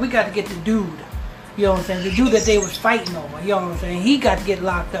Stoppers because we got to get the dude. You know what I'm saying? The dude that they was fighting over. You know what I'm saying? He got to get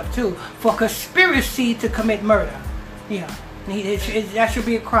locked up too for conspiracy to commit murder. Yeah. That should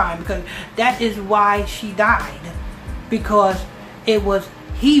be a crime because that is why she died. Because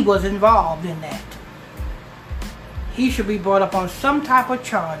he was involved in that. He should be brought up on some type of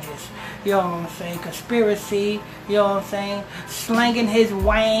charges. You know what I'm saying? Conspiracy. You know what I'm saying? Slanging his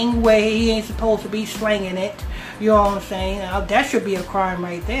wang where he ain't supposed to be slanging it. You know what I'm saying? That should be a crime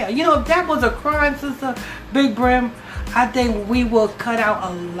right there. You know, if that was a crime, Sister Big Brim, I think we would cut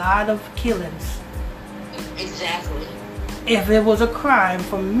out a lot of killings. Exactly. If it was a crime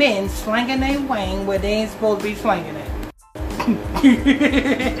for men slanging their wang where they ain't supposed to be slanging it.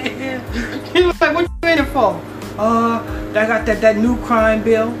 He was like, what you in it for? I got that new crime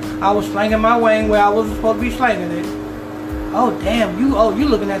bill. I was slanging my wang where I wasn't supposed to be slanging it. Oh damn, you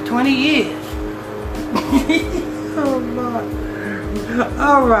looking at 20 years. Oh Lord.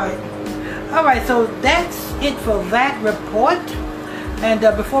 Alright, so that's it for that report. And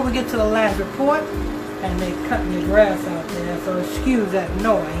before we get to the last report, and they're cutting the grass out there, so excuse that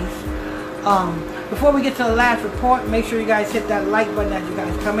noise. Before we get to the last report, make sure you guys hit that like button as you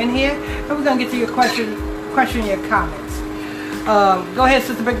guys come in here. And we're going to get to your question, your comments. Go ahead,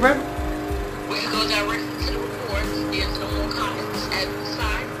 Sister Big Brim. We're going to go directly to the report. There's no more comments at this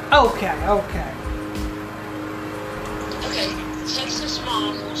time. Okay. Texas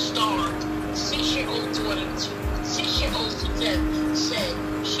mom who starved 6-year-old daughter to death said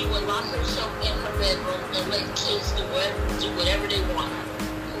she would lock herself in her bedroom and let kids do whatever they want.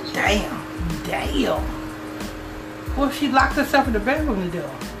 Damn. What if she locked herself in the bedroom to do?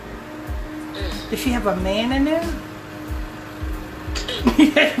 Did she have a man in there?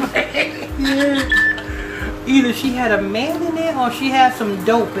 Yeah. Either she had a man in there or she had some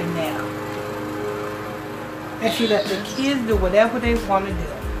dope in there. And she let the kids do whatever they want to do.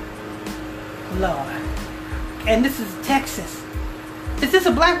 Lord. And this is Texas. Is this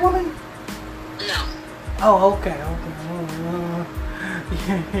a black woman? No. Oh, okay.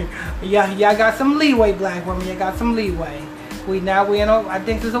 Y'all got some leeway, black woman. You got some leeway. I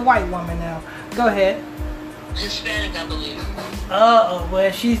think there's a white woman now. Go ahead. Hispanic, I believe.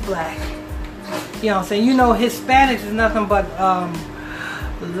 Well, she's black. You know what I'm saying? You know, Hispanics is nothing but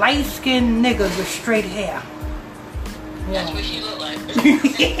light-skinned niggas with straight hair. That's what she looked like.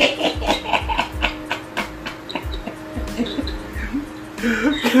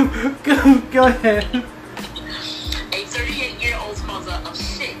 Go ahead. A 38-year-old mother of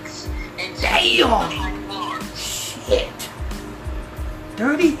 6 and 2 behind bars. Shit.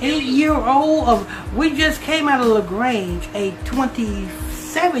 38-year-old of, we just came out of LaGrange, a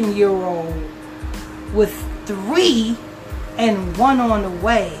 27-year-old with 3 and 1 on the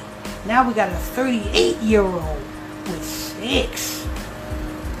way. Now we got a 38-year-old with 6.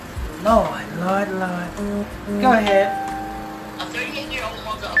 Lord. Go ahead. A 38-year-old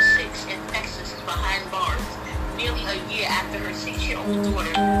mother of 6 in Texas is behind bars nearly a year after her 6-year-old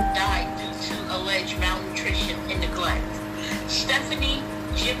daughter died due to alleged malnutrition and neglect. Stephanie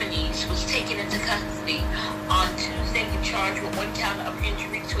Jimenez was taken into custody on Tuesday and charged with 1 count of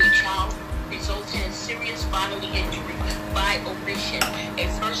injury to a child resulting in serious bodily injury by omission, a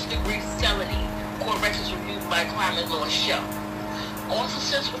first-degree felony. Court records reviewed by Crime and Law show.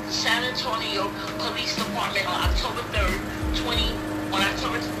 Officers with the San Antonio Police Department on October 3rd,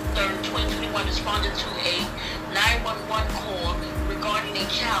 2021 responded to a 911 call regarding a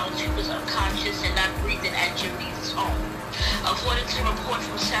child who was unconscious and not breathing at Jimenez's home. According to a report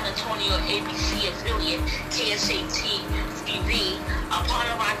from San Antonio ABC affiliate KSAT-TV, upon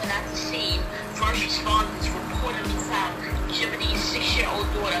arriving at the scene, first responders reportedly found Jimenez's 6-year-old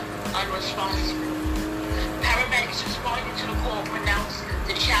daughter unresponsive. Paramedics responding to the call pronounced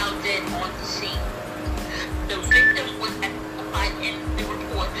the child dead on the scene. The victim was identified in the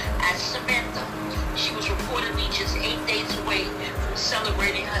report as Samantha. She was reportedly just 8 days away from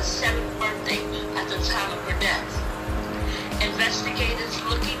celebrating her 7th birthday at the time of her death. Investigators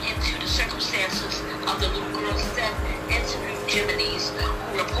looking into the circumstances of the little girl's death interviewed Jimenez, who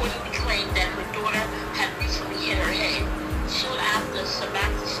reportedly claimed that her daughter had recently hit her head. Soon after,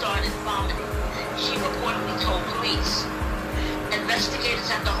 Samantha started vomiting. She reportedly told police. Investigators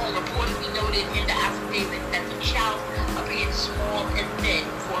at the home reportedly noted in the affidavit that the child appeared small and thin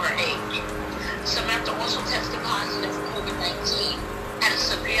for her age. Samantha also tested positive for COVID-19, had a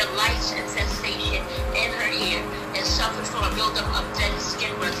severe lice infestation in her ear, and suffered from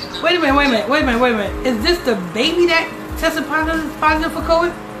a minute. Is this the baby that tested positive for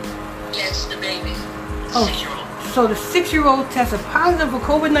COVID? Yes, the baby. Oh, 6-year-old. so the 6-year-old tested positive for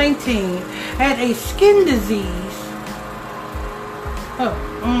COVID-19, had a skin disease. Oh,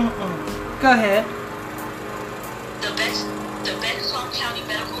 Go ahead. The Bexar County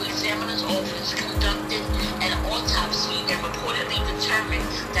Medical Examiner's Office conducted an autopsy and reportedly determined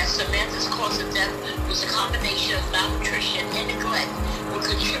that Samantha's cause of death was a combination of malnutrition and neglect, with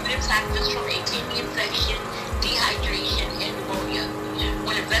contributing factors from a kidney infection, dehydration, and pneumonia.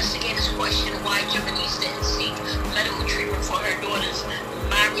 When investigators questioned why Japanese didn't seek medical treatment for her daughter's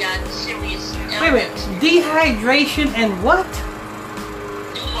myriad serious ailments, dehydration and what?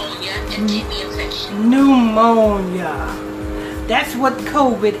 Pneumonia and kidney infection. Pneumonia. That's what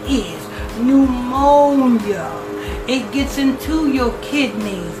COVID is. Pneumonia. It gets into your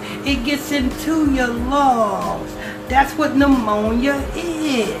kidneys. It gets into your lungs. That's what pneumonia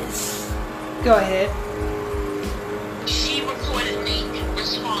is. Go ahead. She reportedly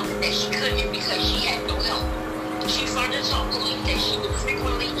responded that she couldn't because she had no help. She further told police that she would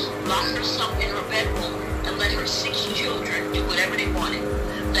frequently lock herself in her bedroom and let her 6 children do whatever they wanted.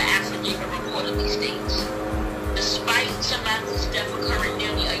 The affidavit reportedly states. Despite Samantha's death occurring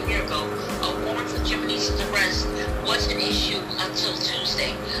nearly a year ago, a warrant for Jimmy's arrest wasn't issued until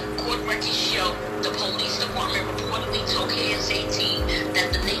Tuesday. Court records show the police department reportedly told KSAT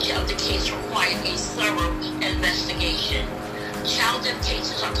that the nature of the case required a thorough investigation. Child death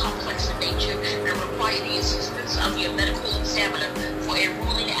cases are complex in nature and require the assistance of your medical examiner for a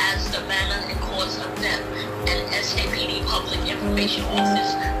ruling as the manner and cause of death. An SAPD Public Information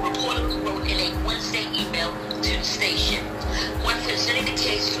Office reportedly wrote in a Wednesday email to the station. When presenting the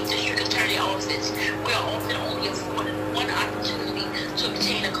case to District Attorney Office, we are often only afforded one opportunity to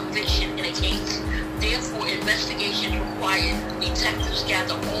obtain a conviction in a case. Therefore, investigation required detectives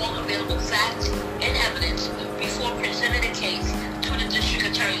gather all available facts and evidence before presenting the case to the District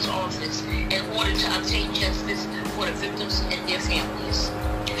Attorney's Office in order to obtain justice for the victims and their families.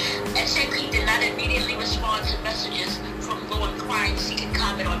 SAP did not immediately respond to messages from law and crime seeking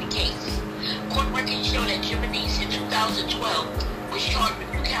comment on the case. Court records show that Jimenez in 2012 was charged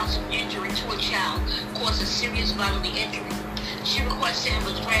with 2 counts of injury to a child causing serious bodily injury. She requested and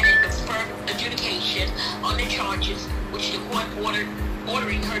was granted deferred adjudication on the charges, which the court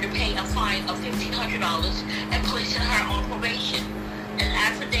ordering her to pay a fine of $1,500 and placing her on probation. An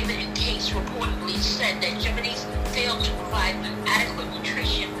affidavit in case reportedly said that Jimenez failed to provide adequate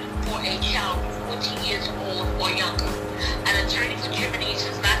nutrition for a child 14 years old or younger. An attorney for Jimenez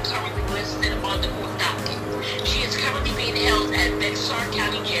is not currently listed on the court docket. She is currently being held at Bexar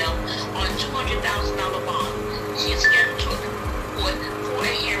County Jail on $200,000 bond. She is scheduled to report for a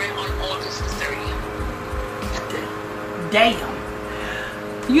hearing on August 30th. Damn.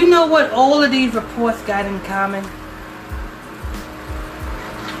 You know what all of these reports got in common?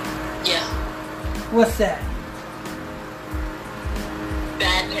 Yeah. What's that?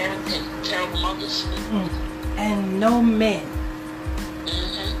 Bad parents and terrible mothers. And no men.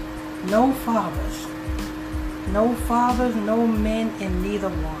 Mm-hmm. No fathers. No fathers, no men, and neither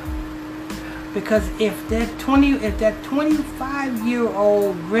one. Because if that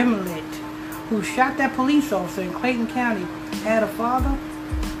 25-year-old Grimlet who shot that police officer in Clayton County had a father,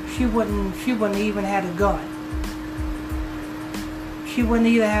 she wouldn't even had a gun. She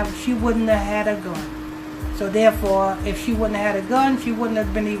wouldn't have had a gun. So therefore, if she wouldn't have had a gun, she wouldn't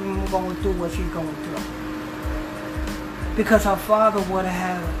have been even going through what she's going through. Because her father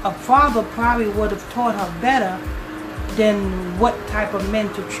probably would have taught her better than what type of men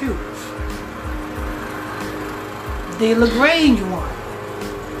to choose. The LaGrange one.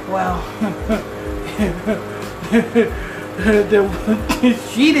 Well,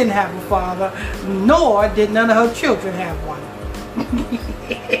 she didn't have a father, nor did none of her children have one.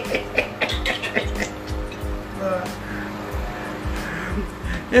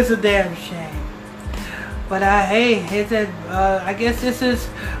 It's a damn shame. But hey, I guess this is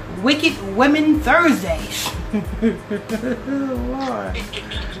Wicked Women Thursdays. Lord.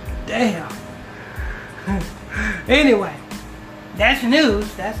 Damn. Anyway, that's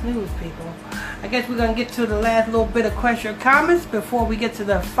news. That's news, people. I guess we're going to get to the last little bit of question or comments before we get to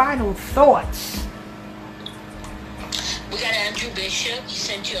the final thoughts. We got Andrew Bishop. He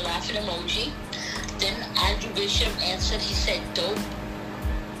sent you a laughing emoji. Then Andrew Bishop answered. He said, dope.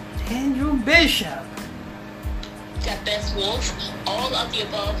 Andrew Bishop. Got Beth Wolf. All of the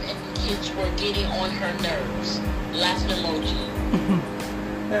above and the kids were getting on her nerves. Laughing emoji.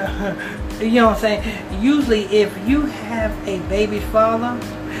 You know what I'm saying? Usually if you have a baby's father,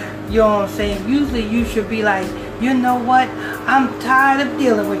 you know what I'm saying? Usually you should be like, you know what? I'm tired of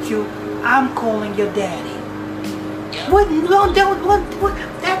dealing with you. I'm calling your daddy. Yep.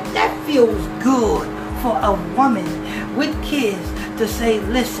 That feels good for a woman with kids to say,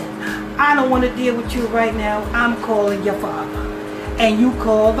 listen, I don't want to deal with you right now. I'm calling your father. And you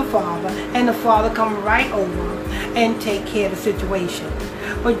call the father, and the father come right over and take care of the situation.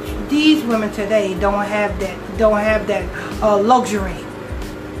 But these women today don't have that luxury.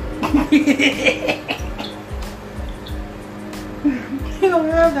 They don't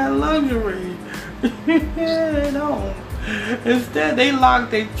have that luxury. They don't. Instead, they lock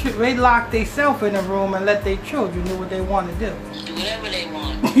themselves in a room and let their children do what they want to do. Do whatever they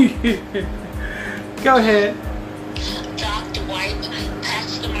want. Go ahead. Dr. White,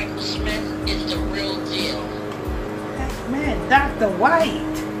 Pastor Michael Smith is the real deal. Man, Dr.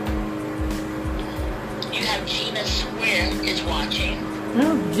 White. You have Gina Square is watching.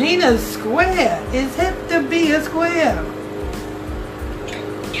 Gina Square. It's hip to be a square.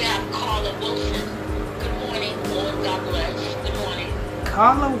 You have Carla Wilson. Good morning, Lord God bless. Good morning.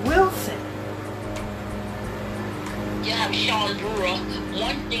 Carla Wilson. You have Sean Brewer.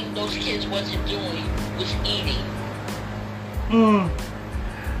 One thing those kids wasn't doing was eating.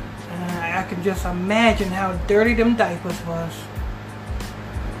 I can just imagine how dirty them diapers was.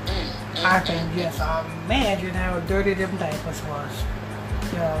 I can just imagine how dirty them diapers was.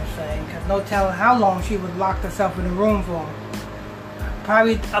 You know what I'm saying? Because no telling how long she would lock herself in the room for.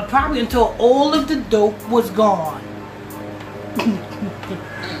 Probably until all of the dope was gone.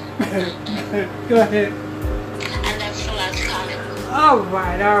 Go ahead. And that's the last comment.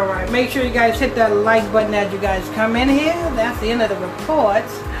 Alright. Make sure you guys hit that like button as you guys come in here. That's the end of the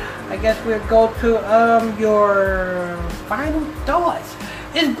reports. I guess we'll go to your final thoughts.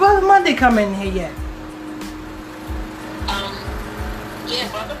 Is Brother Monday coming in here yet? Yeah,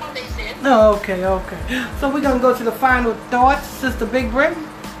 Brother Monday said. Oh, okay. So we're gonna go to the final thoughts, Sister Big Brim.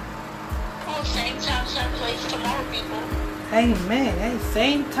 Oh, same time, same place tomorrow, people. Amen. Hey,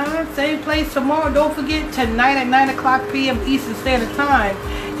 same time, same place tomorrow. Don't forget, tonight at 9 o'clock p.m. Eastern Standard Time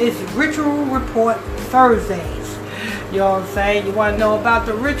is Ritual Report Thursdays. You know what I'm saying? You want to know about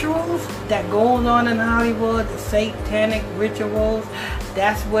the rituals that goes on in Hollywood, the satanic rituals?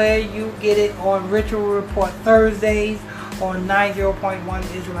 That's where you get it on Ritual Report Thursdays on 90.1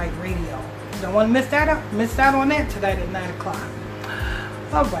 Israelite Radio. Don't want to miss out on that tonight at 9 o'clock.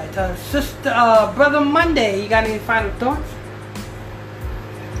 All right, Sister Brother Monday, you got any final thoughts?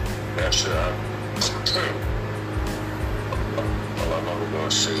 Yes, all I'm going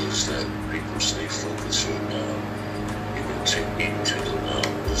to say is that people stay focused on take into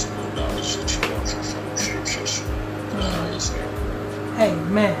this new knowledge that you want from scriptures.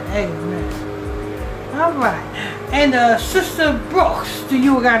 Amen. All right. And Sister Brooks, do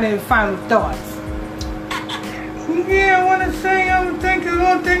you got any final thoughts? Yeah, I want to say thank you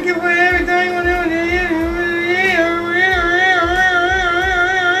for everything.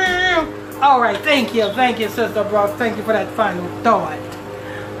 All right, thank you, Sister Brooks. Thank you for that final thought.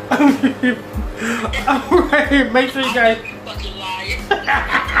 All right, make sure you guys. Fucking liar.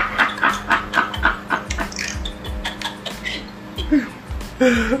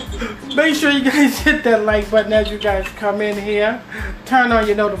 Make sure you guys hit that like button as you guys come in here. Turn on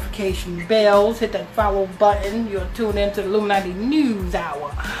your notification bells. Hit that follow button. You'll tune into the Illuminati News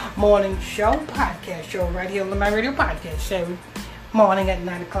Hour morning show, podcast show right here on my radio podcast show. Morning at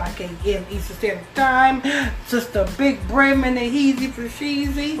 9 o'clock a.m. Eastern Standard Time. Sister Big Brim and the Heezy for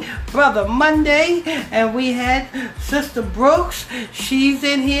Sheezy. Brother Monday. And we had Sister Brooks. She's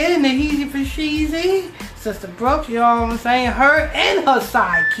in here in the Heezy for Sheezy. Sister Brooks, you know what I'm saying? Her and her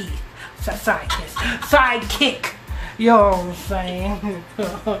sidekick. You know what I'm saying?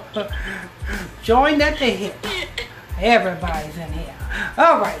 Joined at the hip. Everybody's in here.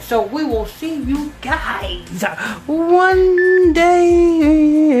 Alright, so we will see you guys one day.